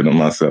consider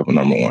myself a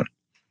number one.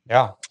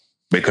 Yeah.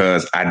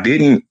 Because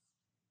it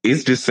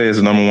just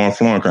says number one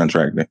flooring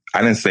contractor.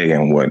 I didn't say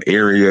in what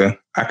area.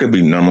 I could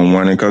be number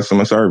one in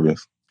customer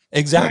service.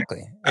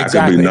 Exactly. Like,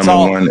 I could be number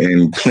one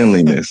in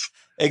cleanliness.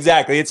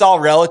 Exactly. It's all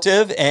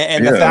relative.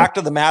 And the fact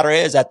of the matter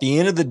is, at the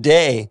end of the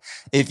day,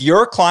 if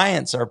your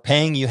clients are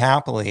paying you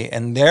happily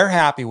and they're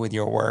happy with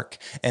your work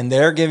and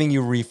they're giving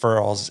you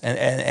referrals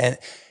and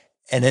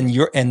then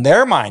in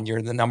their mind,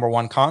 you're the number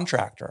one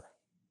contractor.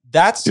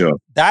 That's it.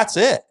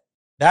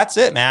 That's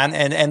it, man.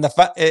 And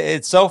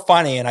it's so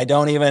funny. And I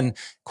don't even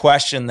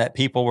question that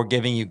people were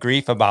giving you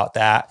grief about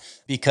that,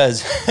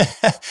 because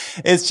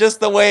it's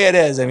just the way it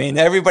is. I mean,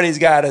 everybody's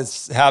got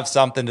to have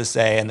something to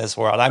say in this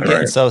world. I'm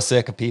getting so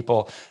sick of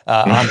people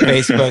on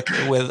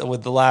Facebook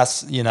with the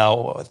last,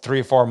 3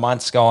 or 4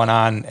 months going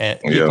on. And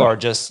people are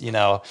just,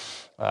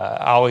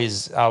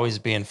 always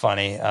being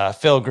funny.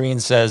 Phil Green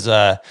says,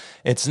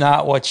 it's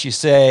not what you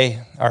say,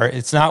 or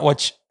it's not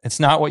what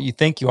you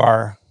think you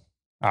are.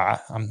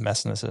 I'm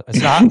messing this up. It's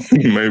not.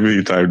 Maybe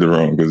you typed it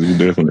wrong, because you're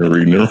definitely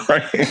reading it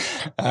right.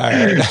 All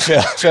right,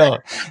 Phil,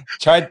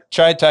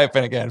 try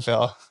typing again,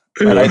 Phil.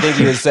 But I think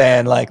he was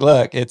saying, like,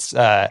 look, it's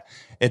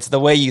the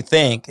way you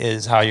think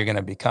is how you're going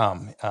to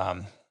become.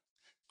 And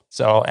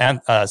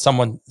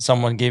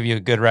someone gave you a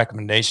good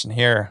recommendation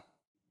here.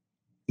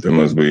 There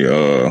must be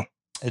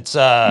it's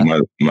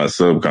my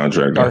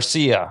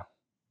subcontractor.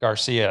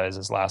 Garcia is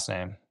his last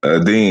name.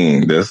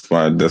 Dean, that's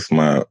my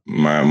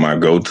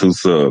go-to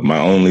sub, my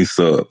only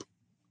sub.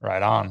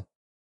 Right on.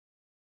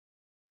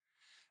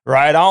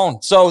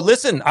 So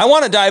listen, I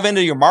want to dive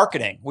into your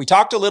marketing. We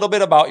talked a little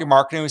bit about your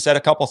marketing. We said a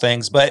couple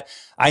things, but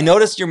I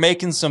noticed you're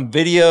making some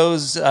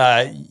videos.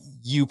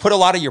 You put a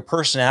lot of your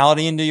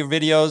personality into your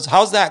videos.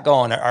 How's that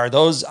going? Are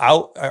those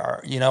out,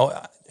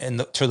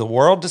 to the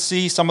world to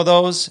see some of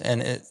those?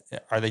 And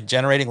are they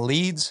generating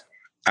leads?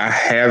 I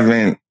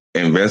haven't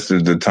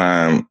invested the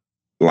time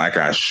like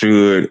I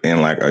should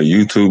in like a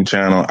YouTube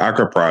channel. I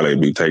could probably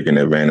be taking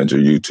advantage of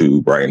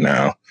YouTube right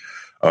now.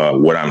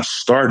 What I'm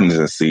starting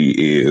to see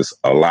is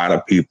a lot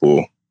of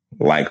people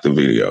like the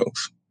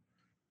videos.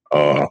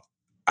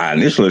 I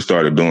initially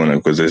started doing it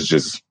because it's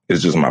just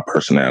my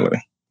personality.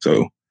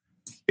 So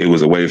it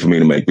was a way for me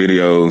to make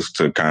videos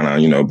to kind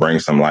of, bring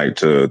some light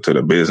to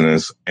the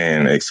business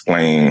and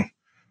explain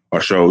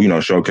or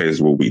showcase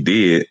what we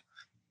did.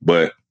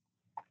 But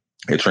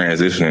it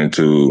transitioned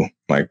into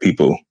like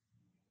people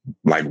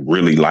like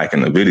really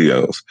liking the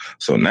videos.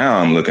 So now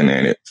I'm looking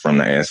at it from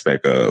the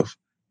aspect of,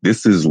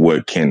 this is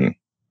what can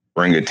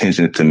bring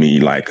attention to me,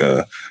 like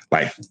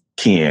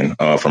Ken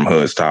from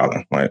Hud's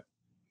Tyler. Like,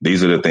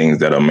 these are the things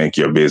that'll make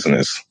your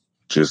business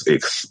just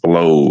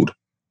explode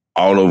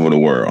all over the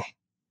world.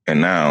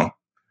 And now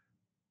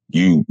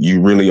you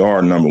really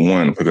are number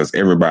one, because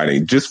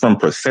everybody, just from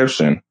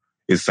perception,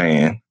 is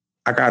saying,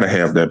 I gotta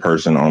have that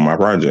person on my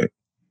project.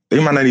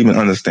 They might not even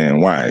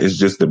understand why. It's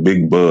just the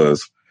big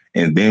buzz.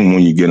 And then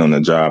when you get on the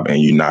job and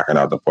you knock it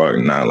out the park,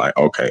 and now like,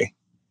 okay.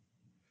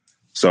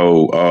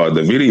 So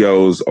the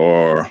videos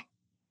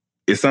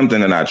it's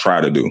something that I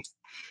try to do.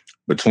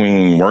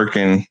 Between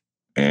working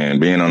and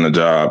being on the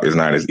job, it's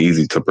not as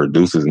easy to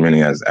produce as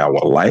many as I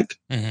would like.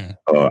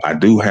 Mm-hmm. I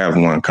do have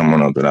one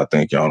coming up that I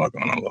think y'all are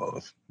going to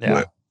love.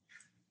 Yeah.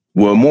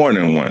 Well, more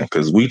than one,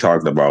 because we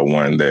talked about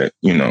one that,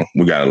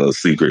 we got a little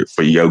secret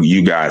for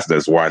you guys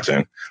that's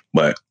watching.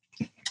 But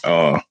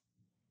I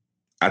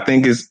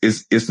think it's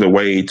the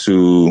way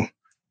to,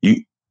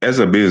 you as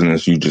a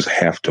business, you just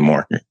have to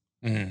market.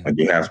 Mm. Like,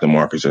 you have to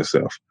market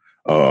yourself.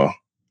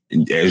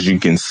 As you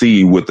can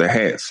see with the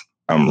hats,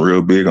 I'm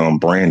real big on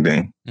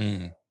branding.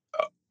 Mm.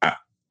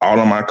 All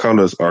of my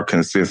colors are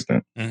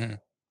consistent. Mm-hmm.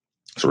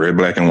 It's red,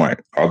 black, and white.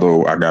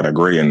 Although I got a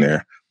gray in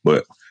there,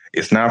 but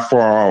it's not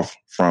far off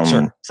from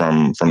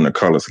the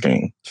color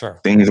scheme. Sure.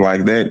 Things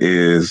like that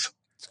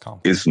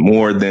it's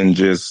more than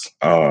just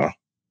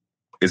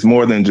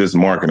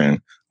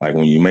marketing. Like,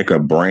 when you make a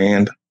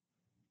brand,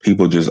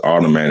 people just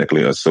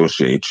automatically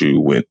associate you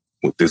with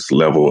this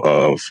level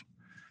of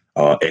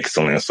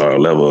excellence or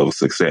level of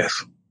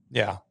success.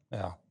 Yeah.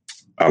 Yeah.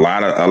 A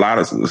lot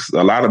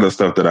of the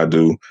stuff that I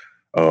do,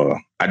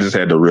 I just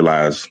had to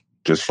realize,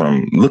 just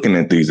from looking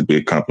at these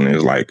big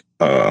companies, like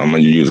I'm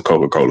going to use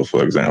Coca-Cola,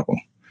 for example.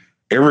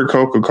 Every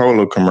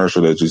Coca-Cola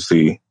commercial that you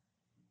see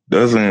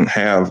doesn't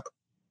have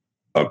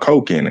a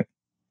Coke in it.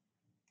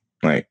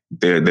 Like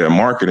they're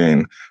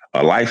marketing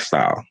a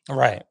lifestyle.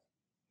 Right.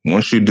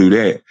 Once you do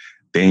that,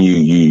 then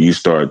you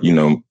start,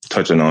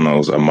 touching on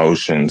those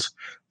emotions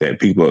that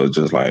people are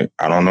just like,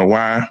 I don't know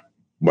why,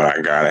 but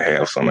I gotta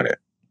have some of that.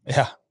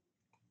 Yeah.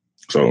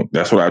 So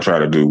that's what I try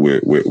to do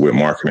with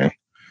marketing,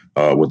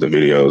 with the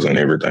videos and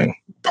everything,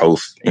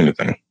 post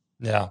anything.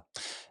 Yeah.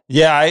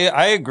 Yeah.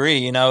 I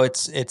agree.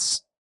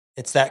 It's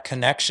that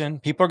connection.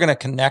 People are going to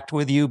connect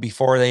with you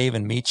before they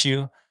even meet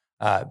you.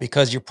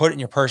 Because you're putting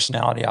your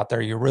personality out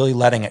there, you're really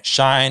letting it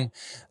shine.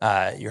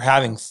 You're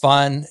having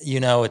fun.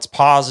 It's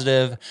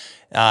positive.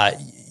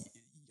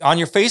 On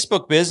your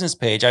Facebook business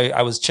page,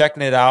 I was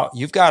checking it out.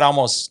 You've got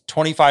almost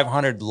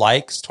 2,500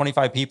 likes,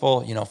 25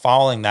 people,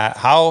 following that.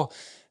 How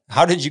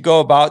did you go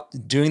about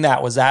doing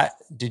that?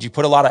 Did you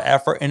put a lot of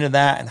effort into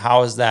that, and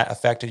how has that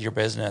affected your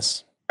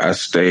business? I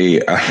stay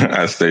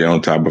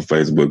on top of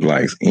Facebook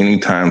likes.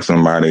 Anytime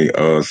somebody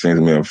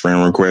sends me a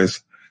friend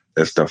request,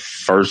 that's the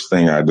first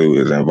thing I do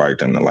is invite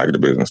them to like the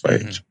business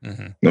page.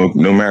 Mm-hmm.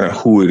 No matter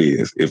who it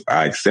is. If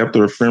I accept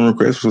a friend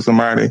request for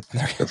somebody,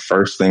 the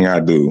first thing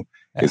I do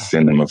is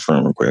send them a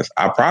friend request.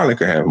 I probably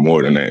could have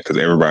more than that because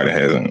everybody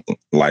hasn't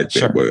liked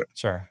it. But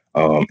sure.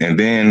 And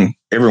then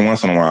every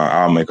once in a while,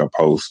 I'll make a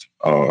post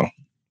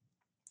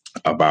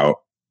about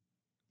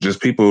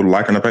just people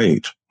liking the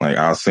page. Like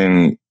I'll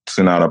send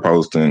out a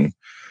post and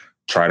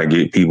try to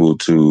get people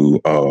to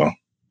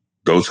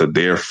go to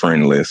their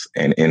friend list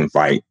and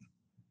invite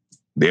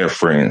their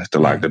friends to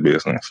like the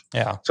business.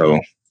 Yeah. So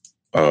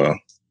I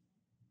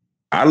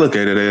look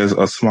at it as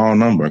a small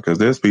number because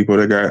there's people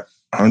that got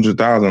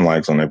 100,000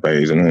 likes on their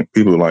page, and then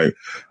people are like,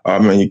 "Oh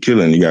man, you're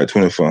killing! You got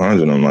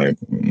 2,400." I'm like,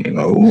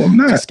 "No, I'm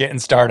not." Just getting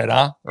started,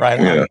 huh? Right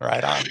on.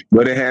 Right on.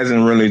 But it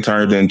hasn't really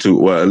turned into,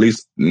 well, at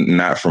least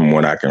not from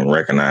what I can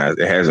recognize.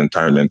 It hasn't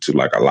turned into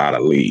like a lot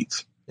of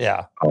leads.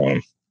 Yeah. I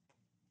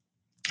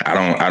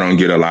don't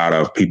get a lot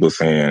of people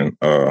saying,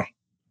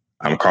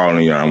 I'm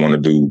calling you, I want to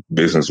do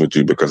business with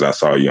you because I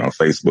saw you on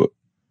Facebook.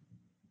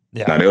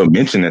 Yeah. Now they'll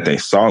mention that they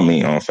saw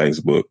me on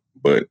Facebook,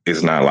 but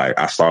it's not like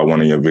I saw one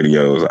of your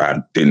videos.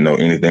 I didn't know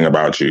anything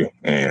about you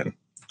and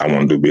I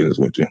want to do business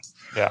with you.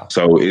 Yeah.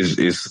 So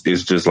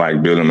it's just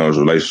like building those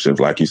relationships.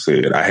 Like you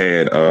said, I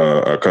had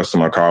a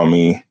customer call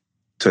me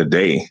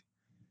today,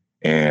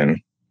 and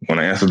when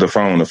I answered the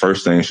phone, the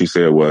first thing she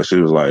said was, she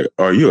was like,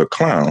 "Are you a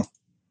clown?"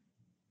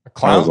 A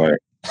clown? I was like,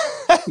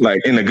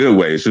 like in a good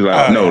way. She was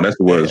like, "No, that's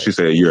the word." She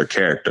said, "You're a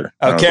character."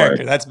 Oh, character.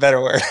 Like, that's a better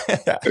word.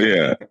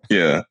 Yeah.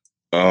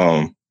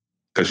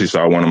 Because she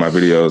saw one of my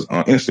videos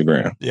on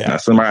Instagram. Yeah. Now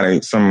somebody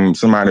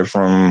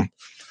from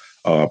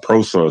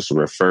ProSource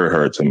referred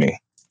her to me,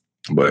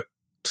 but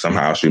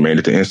somehow she made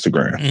it to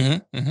Instagram.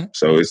 Mm-hmm, mm-hmm.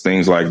 So it's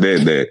things like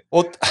that.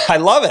 Well, I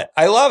love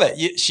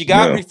it. She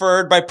got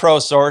referred by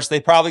ProSource. They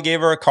probably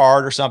gave her a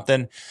card or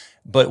something.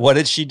 But what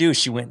did she do?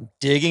 She went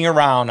digging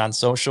around on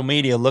social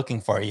media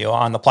looking for you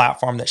on the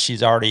platform that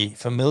she's already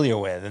familiar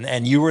with.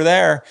 And you were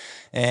there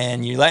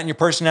and you letting your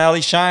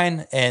personality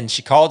shine, and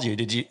she called you.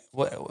 Did you,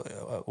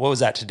 what was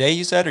that, today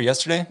you said, or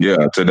yesterday?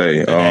 Yeah,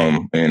 today.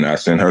 And I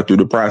sent her through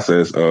the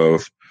process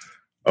of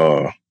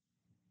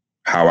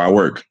how I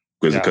work.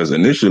 Because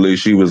initially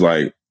she was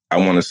like, I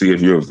want to see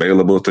if you're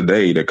available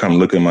today to come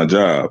look at my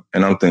job.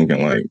 And I'm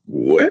thinking like,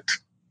 what?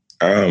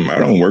 I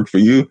don't work for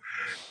you.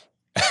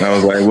 And I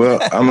was like, well,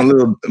 I'm a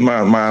little,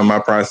 my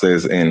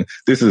process. And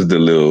this is the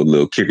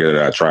little kicker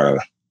that I try to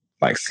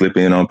like slip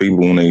in on people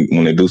when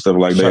they do stuff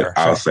like that.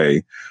 I'll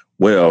say,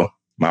 well,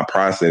 my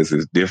process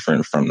is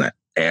different from the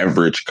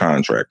average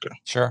contractor.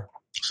 Sure.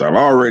 So I've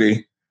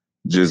already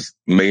just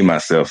made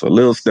myself a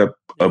little step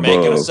above.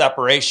 Making a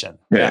separation.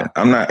 Yeah.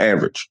 I'm not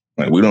average.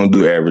 Like we don't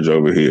do average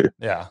over here.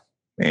 Yeah.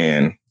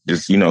 And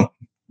just,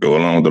 go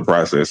along with the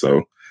process.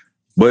 So,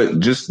 but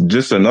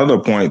just another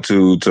point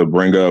to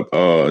bring up,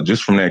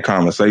 just from that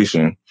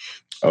conversation,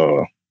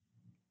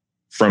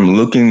 from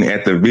looking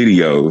at the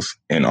videos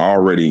and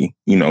already,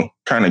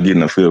 kind of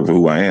getting a feel for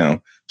who I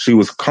am, she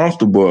was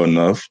comfortable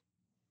enough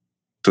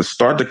to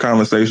start the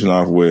conversation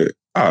off with,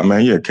 "Oh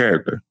man, you're a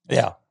character."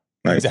 Yeah,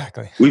 like,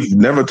 exactly. We've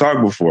never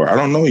talked before. I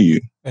don't know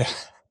you. Yeah.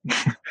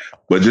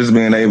 But just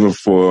being able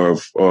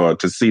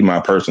to see my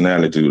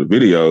personality through the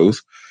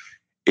videos,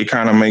 it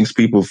kind of makes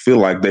people feel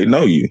like they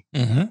know you.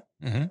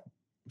 Mm-hmm. Mm-hmm.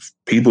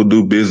 People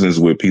do business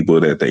with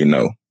people that they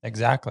know.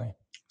 Exactly.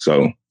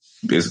 So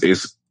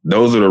it's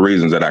those are the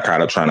reasons that I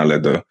kind of trying to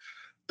let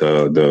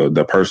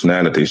the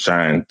personality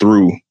shine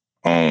through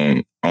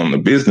on the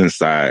business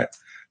side,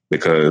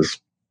 because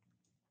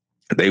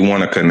they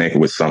want to connect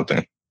with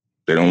something.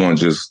 They don't want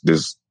just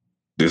this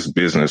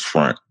business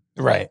front.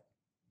 Right.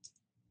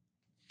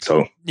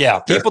 So yeah,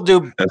 people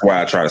do. That's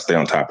why I try to stay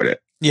on top of that.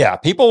 Yeah,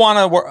 people want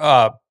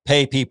to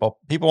pay people.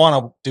 People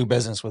want to do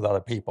business with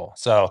other people.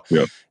 So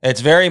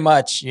it's very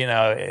much,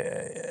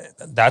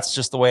 that's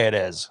just the way it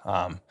is.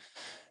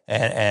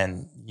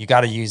 And you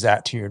got to use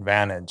that to your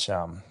advantage.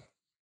 So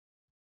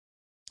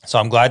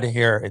I'm glad to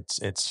hear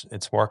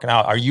it's working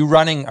out. Are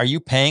you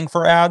paying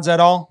for ads at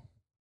all?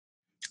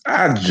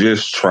 I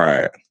just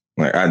tried.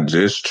 I'm going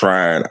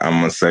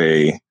to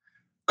say a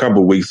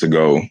couple of weeks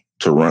ago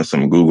to run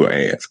some Google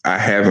ads. I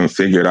haven't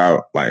figured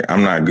out, like,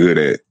 I'm not good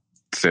at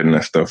setting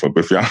that stuff up.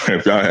 If y'all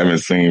haven't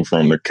seen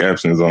from the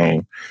captions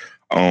on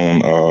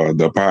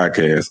the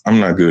podcast, I'm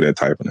not good at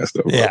typing that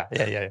stuff up.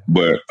 Yeah.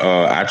 But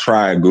I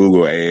tried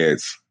Google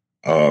ads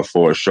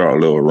for a short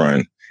little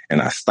run,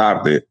 and I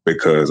stopped it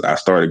because I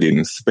started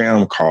getting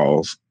spam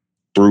calls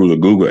through the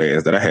Google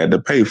ads that I had to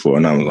pay for.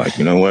 And I was like,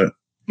 you know what?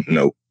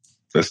 Nope.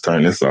 Let's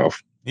turn this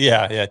off.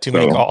 Yeah. Too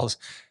many calls.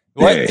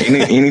 What?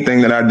 Yeah,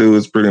 anything that I do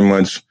is pretty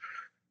much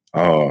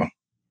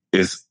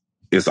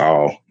it's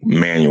all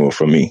manual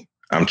for me.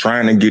 I'm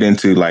trying to get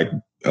into like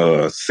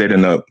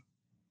setting up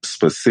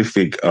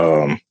specific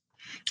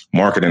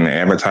marketing and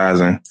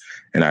advertising,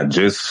 and I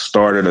just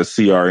started a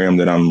CRM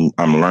that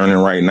I'm learning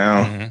right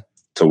now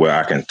to where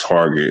I can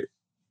target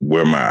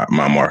where my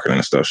marketing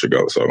and stuff should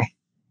go. So,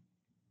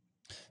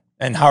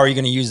 and how are you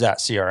going to use that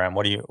CRM?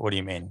 What do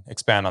you mean?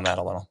 Expand on that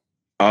a little.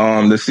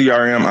 The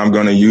CRM, I'm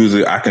going to use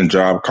it. I can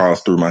job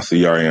cost through my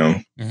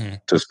CRM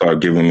to start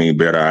giving me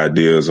better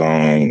ideas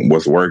on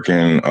what's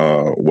working,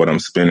 what I'm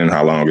spending,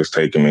 how long it's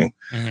taking me.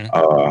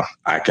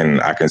 I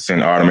can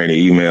send automated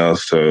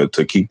emails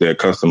to keep that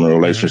customer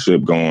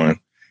relationship going,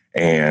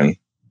 and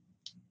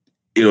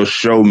it'll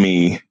show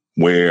me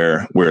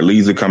where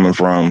leads are coming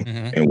from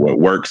and what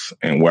works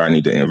and where I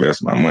need to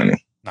invest my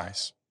money.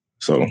 Nice.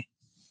 So,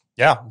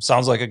 yeah,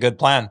 sounds like a good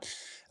plan.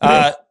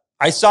 I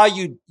saw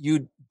you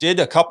did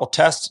a couple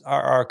tests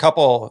or a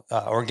couple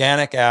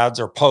organic ads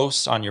or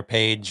posts on your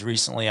page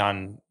recently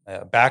on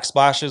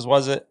Backsplashes.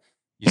 Was it?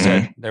 You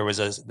said there was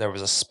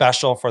a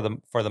special for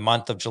the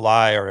month of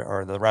July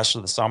or the rest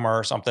of the summer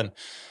or something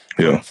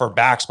for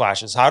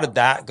Backsplashes. How did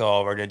that go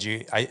over? Did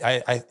you?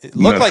 It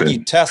looked like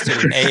you tested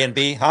an A and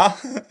B, huh?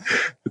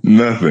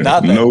 Nothing.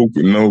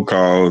 No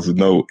calls.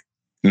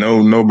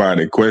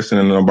 Nobody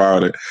questioning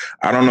about it.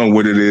 I don't know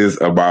what it is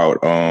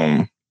about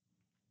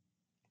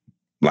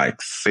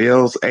like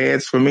sales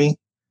ads for me.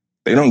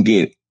 They don't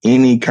get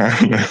any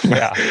kind of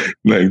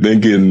like they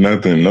get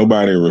nothing.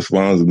 Nobody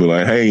responds to be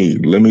like, hey,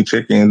 let me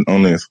check in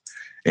on this.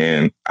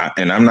 And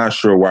I'm not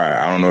sure why.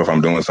 I don't know if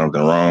I'm doing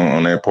something wrong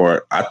on that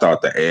part. I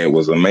thought the ad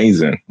was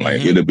amazing.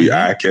 Like it'll be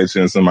eye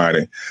catching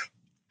somebody.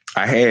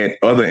 I had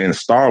other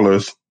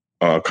installers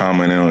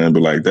comment on it and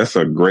be like, that's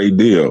a great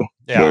deal.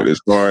 But as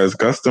far as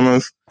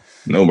customers,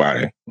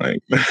 nobody.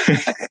 Like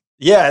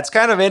yeah, it's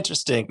kind of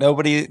interesting.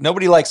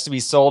 Nobody likes to be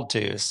sold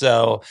to.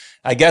 So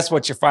I guess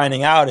what you're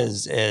finding out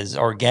is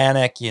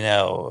organic,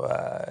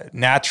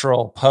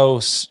 natural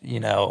posts,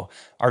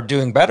 are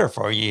doing better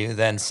for you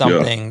than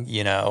something,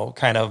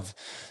 kind of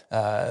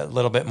a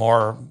little bit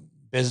more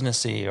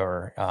businessy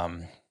or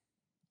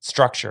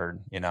structured,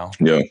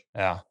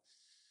 Yeah.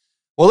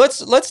 Well,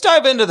 let's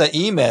dive into the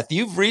E-Myth.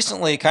 You've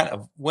recently kind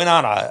of went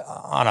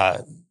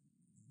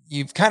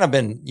you've kind of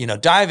been,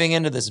 diving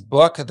into this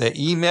book, the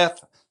E-Myth.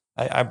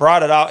 I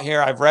brought it out here.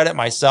 I've read it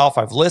myself.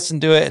 I've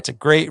listened to it. It's a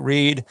great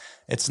read.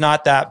 It's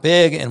not that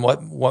big. And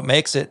what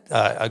makes it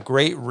a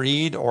great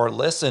read or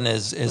listen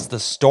is the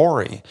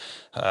story.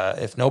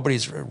 If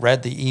nobody's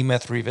read the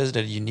E-Myth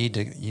Revisited, you need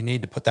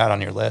to put that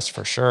on your list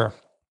for sure.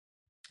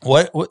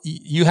 What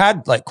you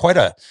had like quite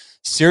a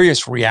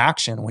serious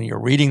reaction when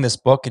you're reading this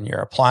book and you're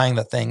applying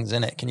the things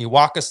in it. Can you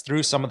walk us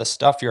through some of the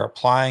stuff you're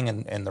applying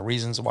and the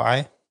reasons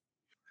why?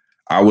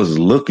 I was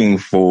looking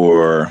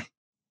for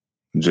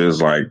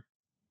just like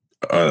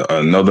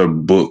another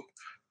book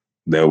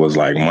that was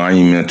like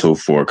monumental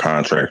for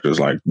contractors.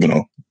 Like,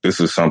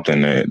 this is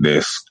something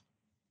that's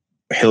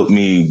helped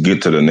me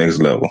get to the next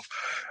level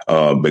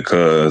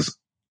because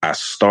I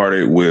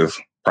started with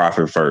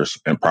Profit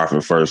First, and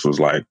Profit First was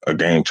like a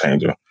game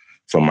changer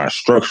for my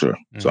structure.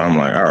 So I'm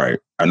like, all right,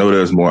 I know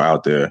there's more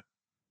out there.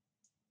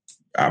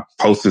 I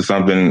posted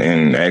something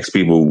and asked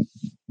people,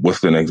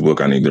 what's the next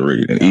book I need to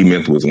read? And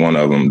E-Myth was one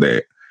of them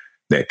that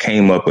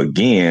came up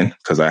again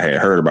because I had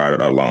heard about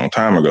it a long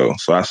time ago.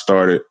 So I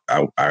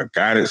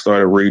got it,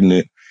 started reading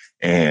it,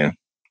 and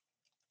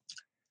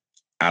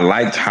I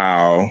liked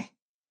how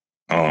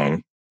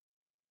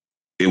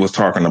it was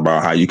talking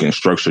about how you can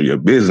structure your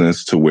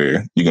business to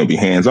where you're going to be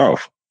hands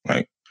off.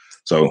 Like,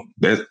 so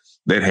that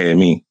had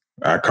me.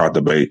 I caught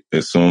the bait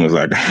as soon as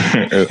I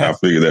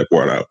figured that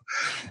part out.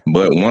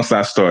 But once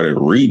I started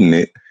reading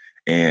it,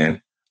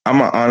 and I'm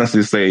going to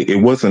honestly say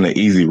it wasn't an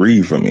easy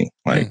read for me.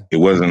 Like, it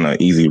wasn't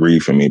an easy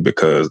read for me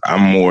because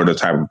I'm more the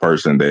type of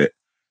person that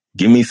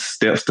give me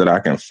steps that I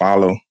can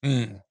follow.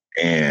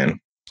 And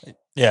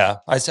yeah,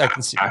 I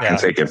can see. I can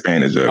take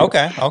advantage of.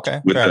 Okay.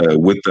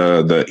 With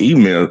the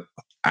E-Myth,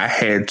 I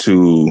had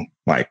to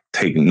like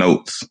take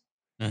notes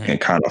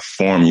and kind of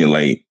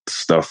formulate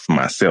stuff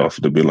myself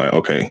to be like,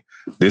 okay,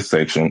 this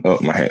section,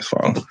 my hat's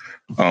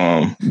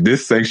falling.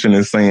 This section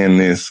is saying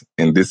this,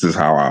 and this is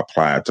how I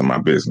apply it to my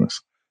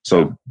business.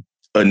 So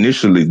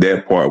initially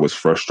that part was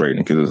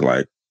frustrating because it's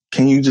like,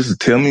 can you just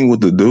tell me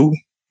what to do?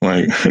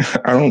 Like,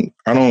 I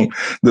don't,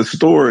 the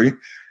story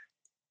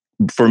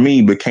for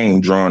me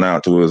became drawn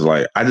out to is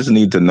like, I just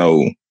need to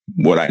know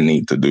what I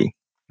need to do.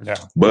 Yeah.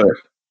 But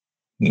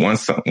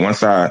once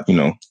I,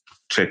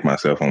 check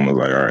myself, I was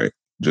like, all right,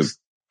 just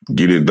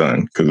get it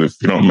done. Because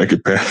if you don't make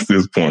it past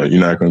this point,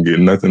 you're not going to get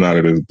nothing out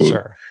of this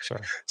book.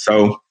 Sure.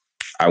 So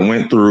I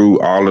went through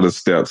all of the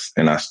steps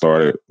and I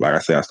started, like I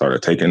said, I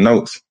started taking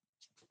notes.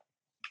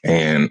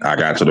 And I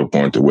got to the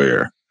point to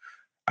where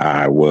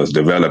I was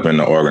developing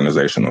the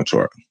organizational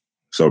chart.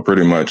 So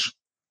pretty much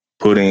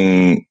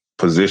putting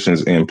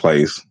positions in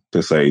place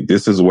to say,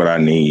 this is what I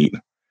need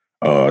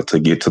to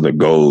get to the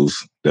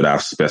goals that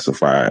I've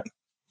specified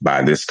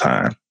by this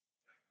time.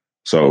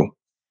 So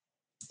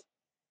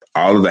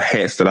all of the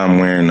hats that I'm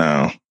wearing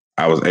now,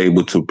 I was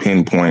able to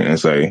pinpoint and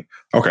say,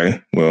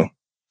 okay, well,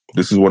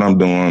 this is what I'm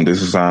doing.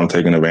 This is how I'm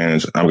taking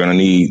advantage. I'm going to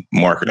need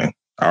marketing.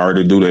 I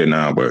already do that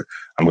now, but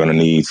I'm going to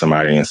need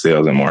somebody in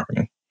sales and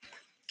marketing.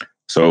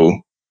 So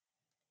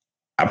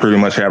I pretty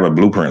much have a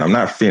blueprint. I'm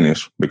not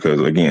finished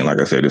because, again, like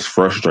I said, it's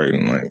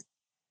frustrating. Like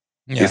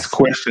it's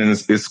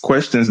questions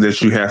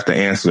that you have to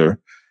answer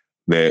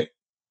that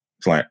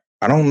it's like,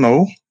 I don't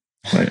know.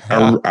 Like, I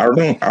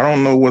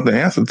don't know what the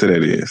answer to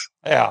that is.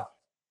 Yeah.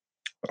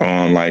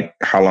 Like,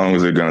 how long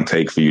is it going to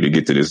take for you to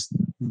get to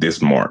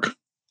this mark?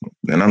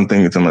 And I'm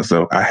thinking to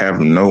myself, I have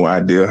no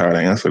idea how to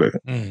answer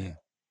that,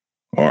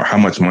 or how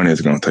much money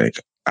it's going to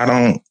take. I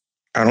don't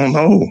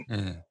know.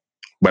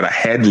 But I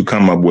had to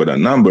come up with a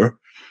number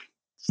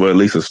for at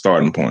least a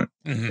starting point.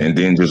 And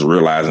then just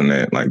realizing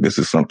that, like, this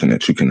is something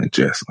that you can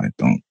adjust. Like,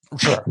 don't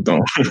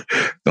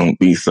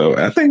be so.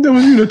 I think that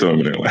was you that told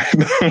me that.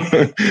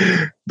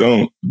 Like,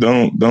 don't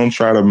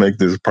try to make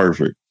this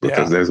perfect,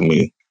 because that's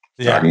me.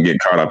 So I can get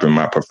caught up in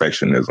my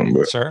perfectionism.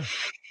 But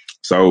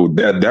so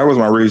that was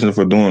my reason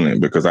for doing it,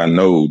 because I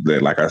know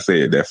that, like I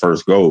said, that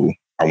first goal,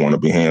 I want to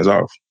be hands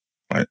off.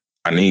 Like,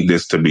 I need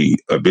this to be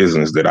a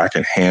business that I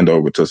can hand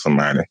over to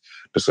somebody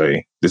to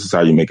say, this is how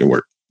you make it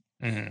work.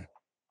 And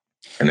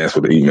that's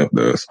what the email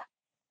does.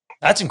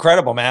 That's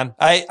incredible, man.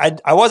 I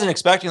wasn't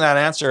expecting that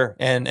answer,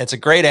 and it's a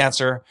great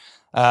answer.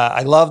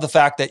 I love the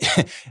fact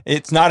that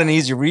it's not an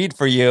easy read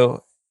for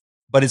you,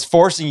 but it's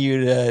forcing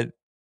you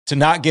to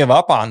not give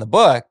up on the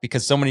book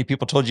because so many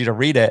people told you to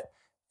read it.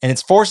 And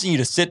it's forcing you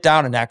to sit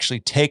down and actually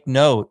take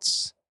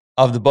notes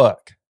of the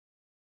book.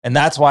 And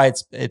that's why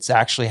it's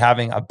actually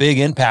having a big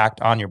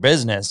impact on your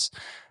business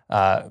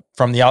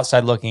from the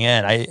outside looking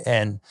in. Are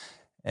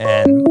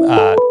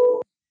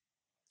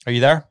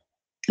you there?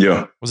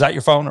 Yeah. Was that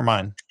your phone or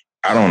mine?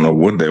 I don't know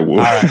what that was.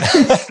 All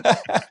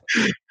right.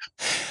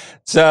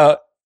 So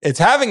it's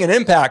having an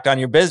impact on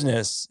your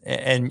business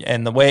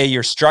and the way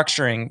you're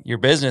structuring your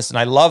business. And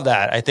I love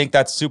that. I think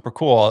that's super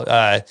cool.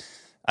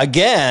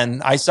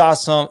 Again, I saw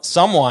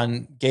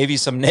someone gave you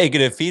some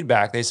negative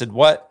feedback. They said,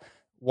 why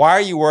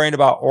are you worrying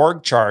about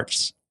org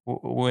charts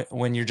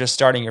when you're just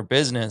starting your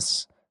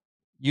business?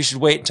 You should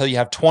wait until you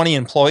have 20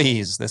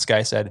 employees. This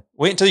guy said,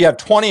 wait until you have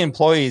 20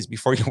 employees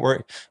before you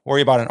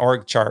worry about an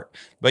org chart.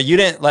 But you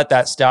didn't let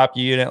that stop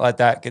you. You didn't let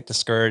that get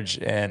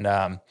discouraged. And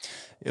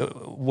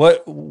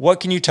what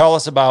can you tell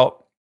us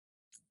about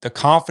the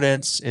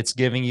confidence it's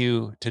giving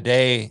you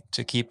today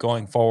to keep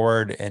going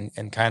forward,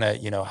 and kind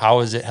of, how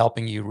is it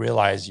helping you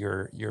realize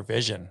your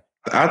vision?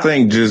 I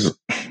think just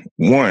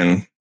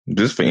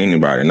for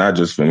anybody, not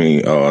just for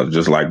me,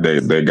 just like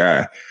that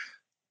guy,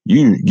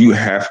 you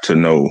have to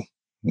know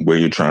where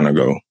you're trying to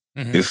go.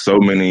 There's so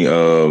many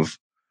of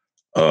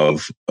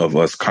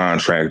us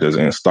contractors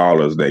and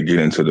installers that get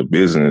into the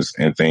business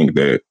and think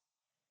that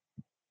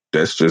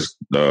that's just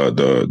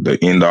the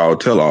end all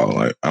tell all.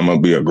 Like, I'm gonna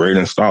be a great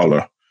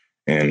installer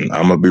and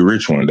I'm gonna be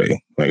rich one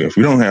day. Like, if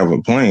you don't have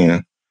a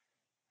plan,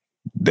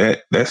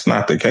 that's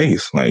not the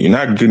case. Like, you're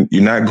not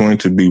going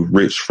to be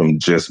rich from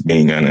just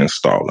being an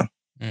installer.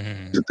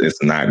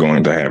 It's not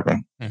going to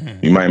happen.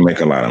 You might make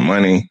a lot of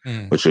money,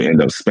 but you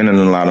end up spending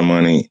a lot of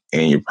money,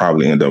 and you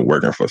probably end up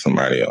working for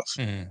somebody else.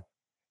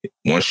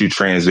 Once you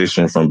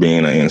transition from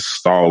being an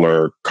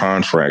installer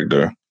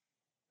contractor,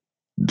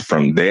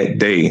 from that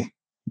day,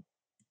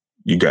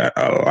 you got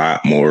a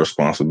lot more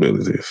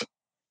responsibilities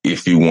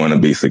if you want to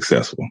be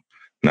successful.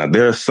 Now,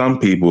 there are some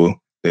people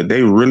that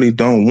they really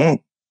don't want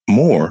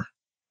more.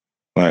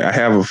 Like, I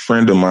have a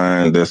friend of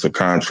mine that's a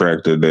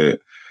contractor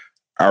that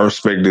I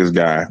respect this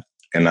guy.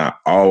 And I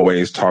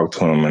always talk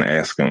to him and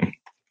ask him,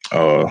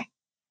 how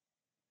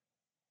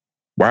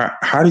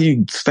do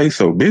you stay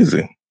so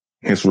busy?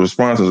 His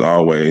response is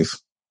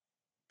always,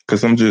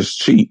 because I'm just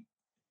cheap.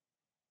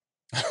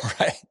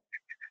 Right.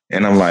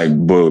 And I'm like,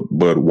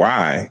 but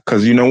why?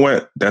 Because you know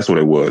what? That's what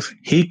it was.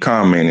 He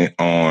commented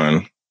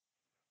on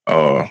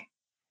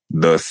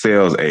the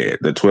sales ad,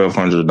 the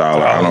 $1,200.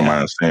 I don't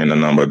mind saying the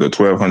number, the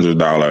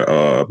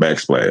 $1,200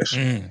 backsplash.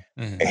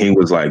 And he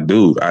was like,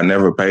 dude, I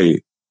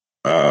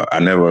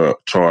never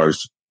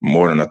charged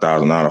more than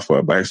 $1,000 for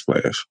a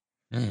backsplash.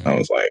 I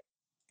was like,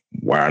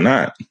 why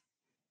not?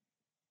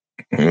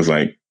 He was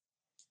like,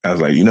 I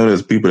was like,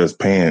 there's people that's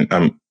paying,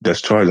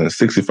 that's charging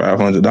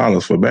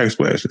 $6,500 for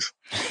backsplashes.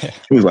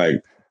 He was like,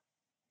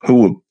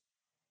 who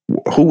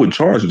would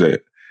charge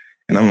that?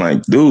 And I'm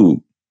like, dude,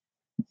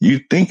 you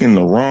thinking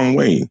the wrong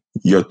way.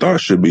 Your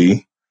thought should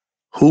be,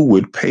 who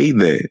would pay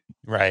that?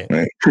 Right.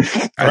 I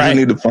just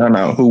need to find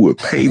out who would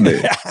pay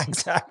that. Yeah,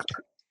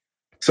 exactly.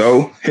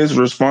 So his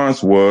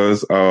response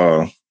was,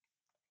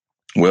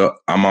 well,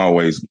 I'm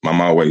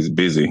always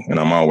busy and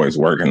I'm always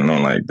working. And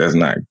I'm like, that's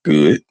not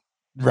good.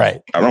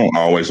 Right. I don't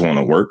always want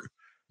to work.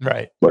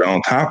 Right. But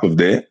on top of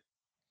that,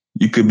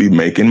 you could be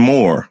making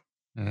more.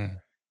 Mm-hmm.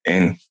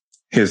 And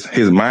his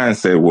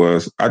mindset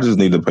was, I just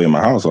need to pay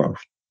my house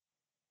off.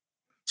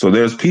 So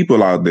there's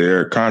people out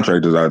there,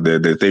 contractors out there,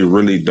 that they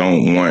really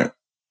don't want.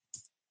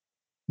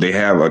 They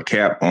have a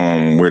cap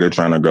on where they're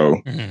trying to go,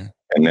 mm-hmm.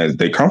 and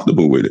they're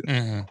comfortable with it.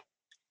 Mm-hmm.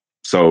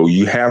 So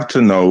you have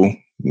to know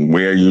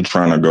where you're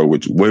trying to go,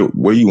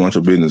 where you want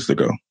your business to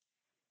go.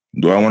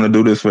 Do I want to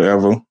do this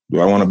forever? Do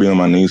I want to be on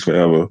my knees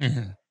forever?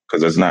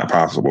 Because it's not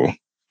possible.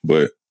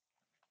 But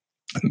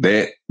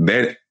that's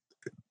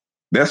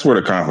where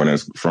the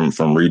confidence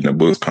from reading the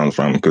books comes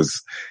from,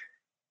 because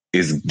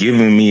it's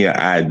giving me an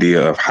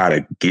idea of how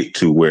to get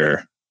to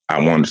where I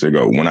wanted to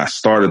go. When I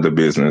started the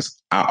business,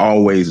 I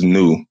always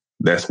knew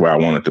that's where I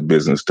wanted the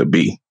business to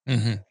be.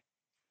 Mm-hmm.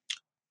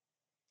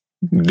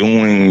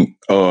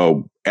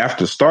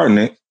 After starting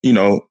it,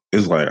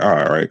 it's like, all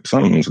right,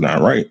 something's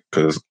not right,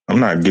 because I'm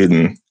not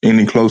getting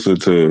any closer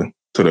to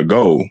the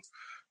goal.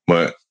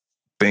 But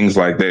things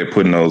like that,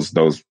 putting those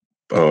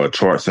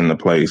charts into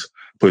place,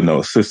 putting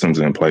those systems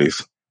in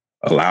place,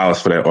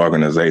 allows for that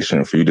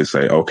organization for you to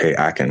say, okay,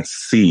 I can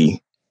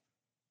see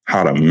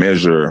how to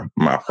measure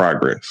my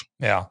progress.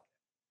 Yeah.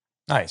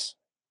 Nice.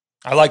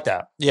 I like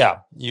that. Yeah.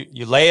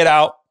 You lay it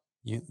out,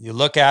 you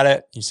look at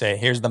it, you say,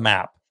 here's the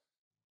map.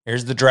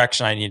 Here's the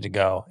direction I need to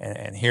go.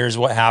 And here's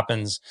what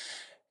happens.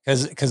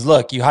 Cause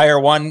look, you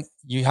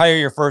hire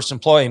your first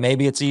employee.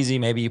 Maybe it's easy.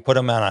 Maybe you put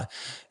them on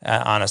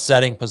a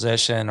setting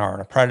position or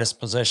an apprentice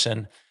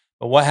position.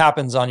 But what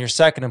happens on your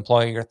second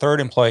employee, your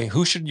third employee?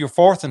 Who should your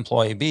fourth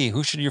employee be?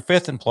 Who should your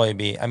fifth employee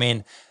be? I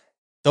mean,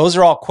 those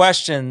are all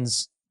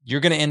questions you're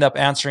going to end up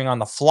answering on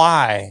the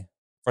fly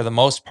for the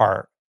most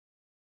part.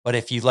 But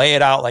if you lay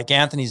it out like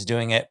Anthony's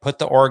doing it, put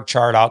the org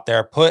chart out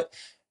there, put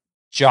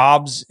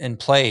jobs in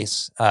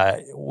place.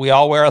 We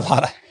all wear a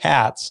lot of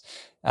hats.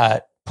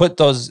 Put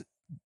those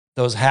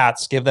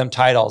hats, give them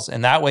titles.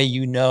 And that way,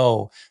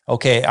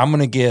 okay, I'm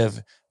going to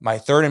give my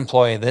third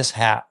employee this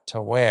hat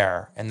to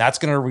wear, and that's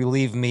going to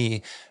relieve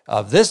me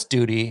of this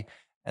duty.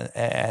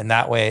 And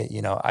that way,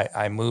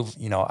 I move,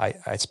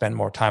 I spend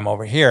more time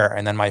over here.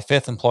 And then my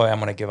fifth employee, I'm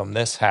going to give them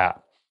this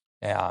hat.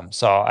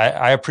 So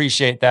I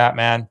appreciate that,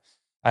 man.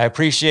 I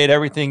appreciate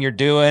everything you're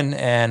doing,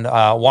 and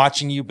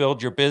watching you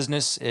build your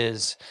business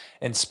is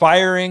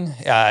inspiring.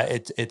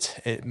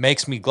 It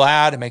makes me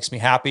glad. It makes me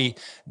happy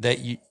that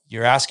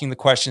you're asking the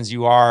questions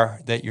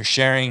that you're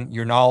sharing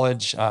your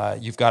knowledge.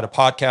 You've got a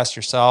podcast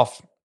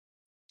yourself.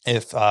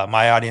 If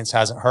my audience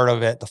hasn't heard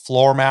of it, the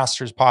Floor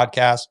Masters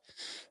podcast,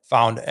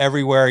 found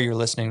everywhere you're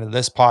listening to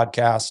this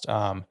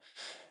podcast.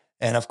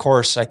 And of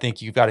course, I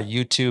think you've got a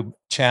YouTube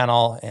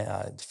channel,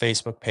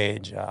 Facebook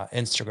page,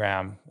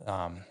 Instagram.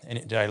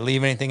 Did I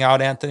leave anything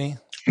out, Anthony?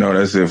 No,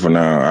 that's it for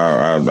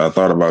now. I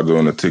thought about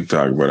doing a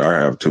TikTok, but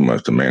I have too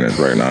much to manage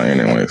right now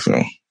anyway.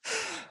 So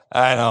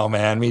I know,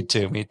 man. Me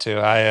too.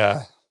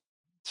 I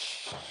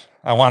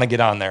want to get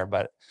on there,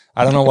 but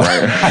I don't know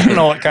I don't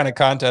know what kind of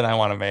content I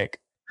want to make.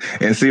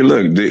 And see,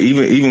 look,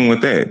 even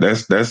with that,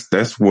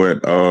 that's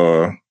what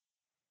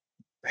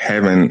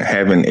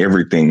having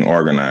everything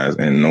organized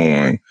and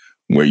knowing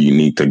where you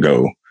need to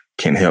go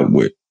can help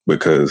with,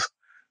 because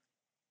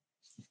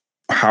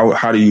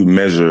how do you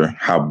measure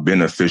how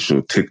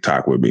beneficial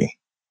TikTok would be?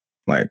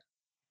 Like,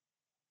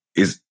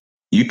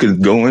 you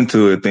could go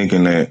into it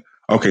thinking that,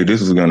 okay,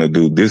 this is going to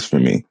do this for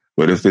me.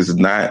 But if it's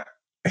not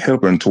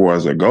helping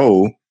towards a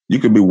goal, you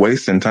could be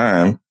wasting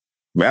time,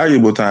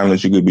 valuable time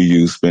that you could be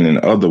used spending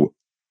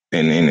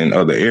in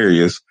other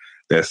areas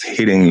that's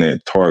hitting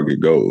that target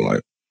goal.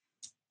 Like,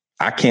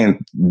 I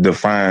can't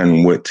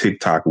define what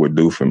TikTok would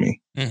do for me.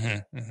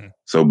 Mm-hmm, mm-hmm.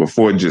 So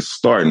before just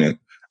starting it,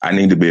 I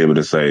need to be able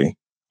to say,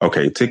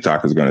 okay,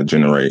 TikTok is going to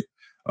generate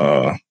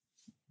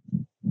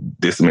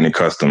this many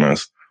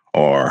customers,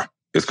 or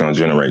it's going to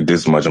generate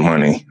this much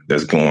money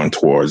that's going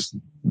towards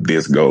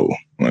this goal.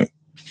 Like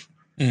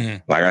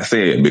I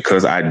said,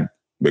 because of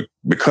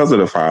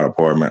the fire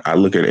department, I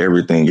look at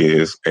everything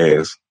as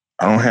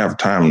I don't have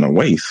time to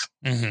waste.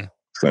 Mm-hmm.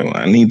 So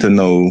I need to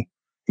know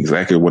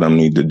exactly what I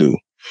need to do.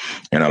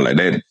 And I'm like,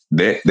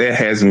 that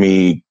has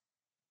me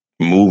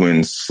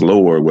moving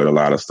slower with a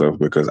lot of stuff,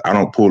 because I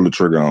don't pull the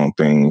trigger on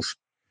things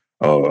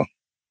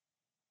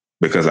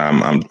because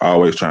I'm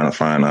always trying to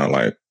find out,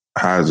 like,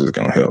 how is this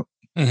going to help?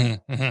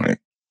 Mm-hmm, mm-hmm.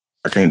 Like,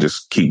 I can't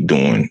just keep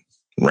doing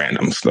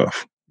random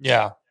stuff.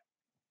 Yeah,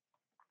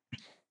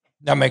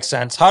 that makes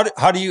sense. How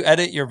do you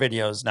edit your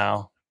videos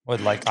now?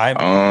 With I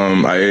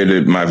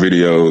edit my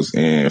videos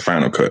in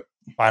Final Cut.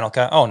 Final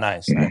Cut. Oh,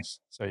 nice, nice.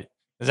 So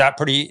is that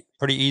pretty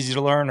easy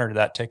to learn, or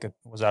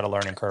was that a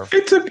learning curve?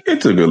 It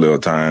took a little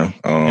time.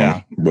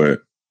 But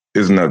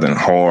it's nothing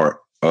hard.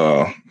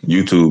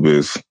 YouTube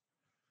is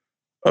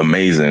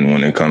amazing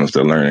when it comes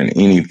to learning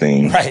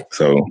anything. Right.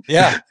 So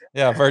yeah,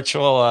 Yeah,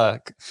 virtual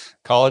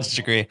college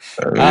degree.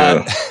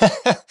 Yeah.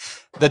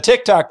 The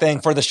TikTok thing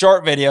for the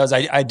short videos,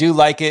 I do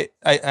like it.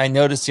 I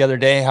noticed the other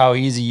day how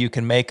easy you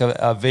can make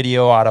a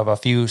video out of a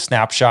few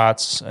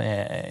snapshots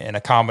and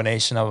a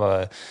combination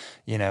of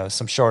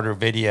some shorter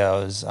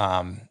videos.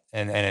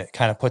 And it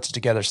kind of puts it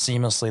together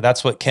seamlessly.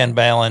 That's what Ken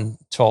Balin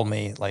told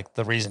me. Like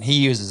the reason he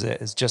uses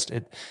it is just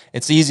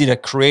it's easy to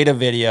create a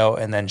video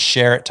and then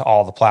share it to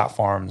all the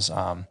platforms,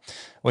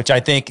 which I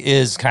think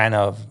is kind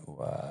of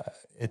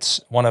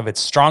it's one of its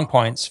strong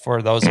points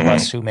for those of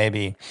us who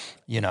maybe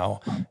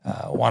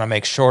want to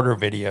make shorter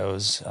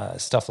videos,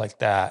 stuff like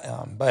that.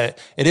 But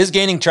it is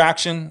gaining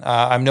traction.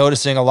 I'm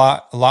noticing a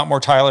lot more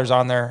Tylers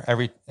on there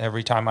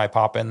every time I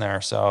pop in there.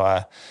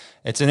 So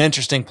it's an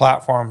interesting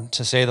platform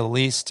to say the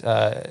least.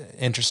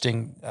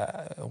 Interesting.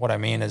 What I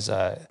mean is,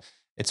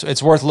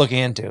 it's worth looking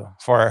into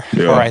for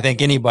I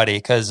think anybody,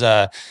 because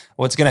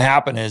what's going to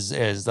happen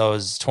is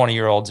those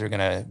 20-year-olds are going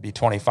to be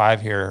 25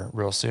 here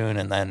real soon,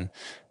 and then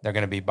they're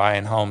going to be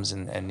buying homes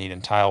and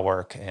needing tile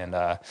work, and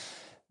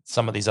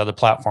some of these other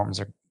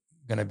platforms are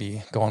going to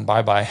be going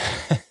bye-bye.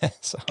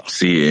 So.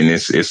 See, and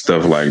it's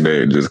stuff like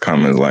that, just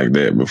comments like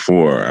that.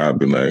 Before I'd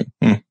be like,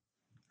 I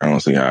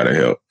don't see how to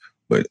help,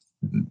 but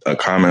a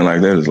comment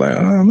like that is like,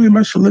 oh, maybe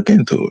I should look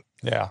into it.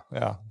 Yeah.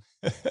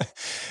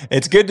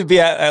 It's good to be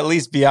at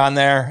least be on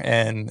there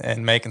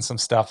and making some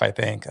stuff. I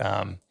think.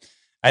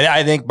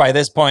 I think by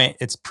this point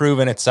it's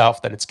proven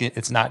itself that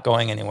it's not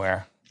going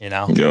anywhere.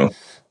 Yeah.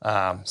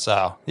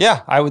 So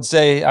yeah, I would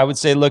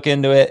say look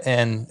into it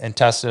and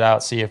test it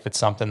out, see if it's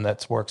something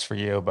that works for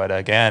you. But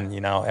again,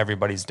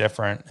 everybody's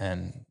different,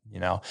 and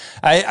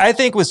I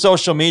think with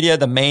social media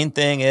the main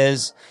thing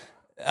is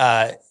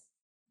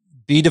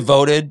be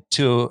devoted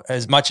to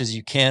as much as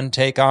you can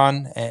take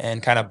on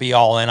and kind of be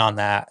all in on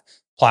that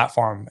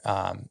platform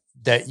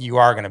that you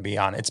are going to be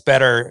on. It's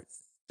better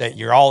that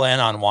you're all in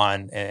on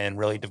one and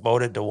really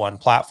devoted to one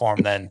platform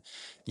than,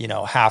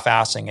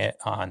 half-assing it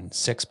on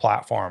 6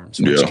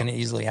 platforms, which can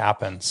easily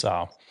happen.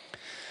 So,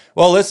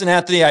 well, listen,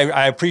 Anthony,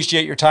 I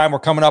appreciate your time. We're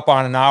coming up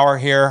on an hour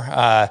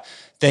here.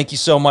 Thank you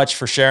so much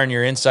for sharing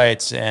your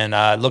insights,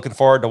 and looking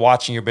forward to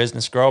watching your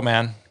business grow,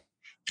 man.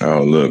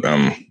 Oh, look,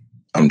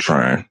 I'm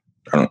trying.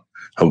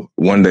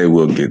 One day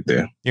we'll get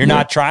there. You're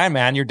not trying,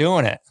 man. You're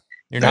doing it.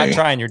 You're not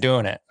trying. You're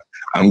doing it.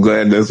 I'm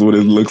glad that's what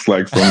it looks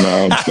like from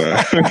the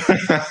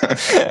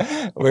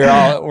outside. We're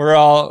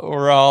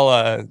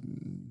all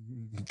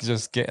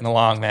just getting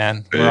along,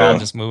 man. We're all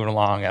just moving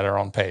along at our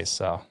own pace.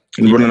 So,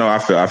 but no, I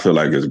feel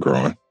like it's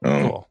growing.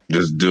 Cool.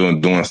 Just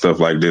doing stuff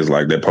like this,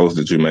 like that post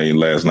that you made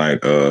last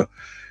night,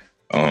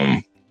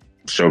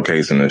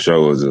 showcasing the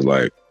show is just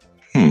like,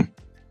 I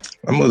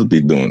must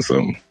be doing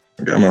something.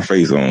 I got my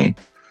face on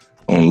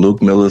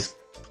Luke Miller's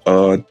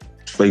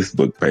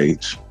Facebook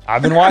page.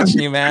 I've been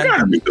watching you, man. I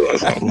gotta be doing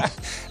something.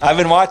 I've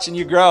been watching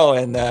you grow,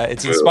 and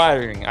it's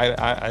inspiring.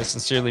 I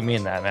sincerely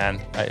mean that,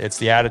 man. It's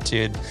the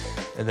attitude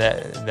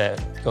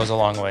that goes a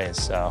long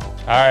ways. So,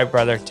 all right,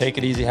 brother, take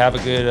it easy. Have a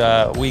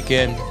good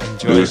weekend.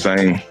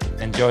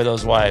 Enjoy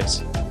those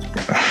wives.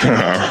 All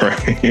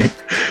right.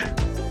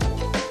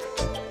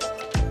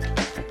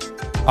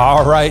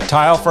 All right,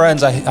 Tile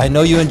friends, I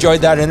know you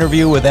enjoyed that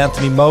interview with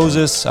Anthony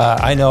Moses.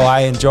 I know I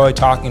enjoy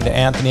talking to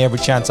Anthony every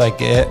chance I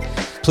get.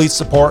 Please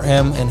support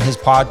him and his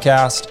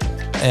podcast.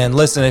 And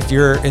listen, if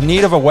you're in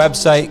need of a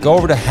website, go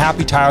over to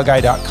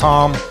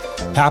happytileguy.com.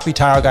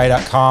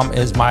 Happytileguy.com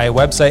is my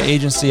website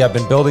agency. I've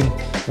been building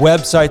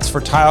websites for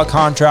tile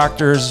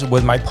contractors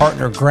with my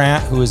partner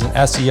Grant, who is an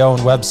SEO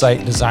and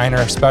website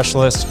designer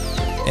specialist.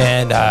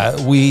 And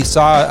I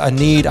saw a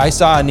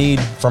need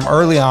from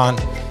early on.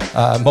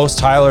 Most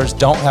tilers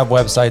don't have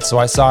websites, so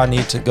I saw a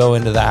need to go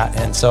into that.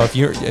 And so if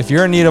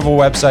you're in need of a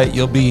website,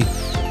 you'll be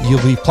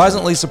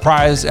pleasantly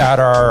surprised at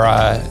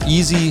our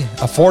easy,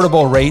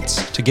 affordable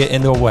rates to get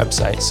into a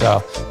website.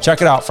 So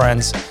check it out,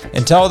 friends.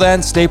 Until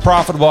then, stay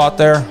profitable out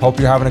there. Hope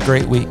you're having a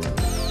great week.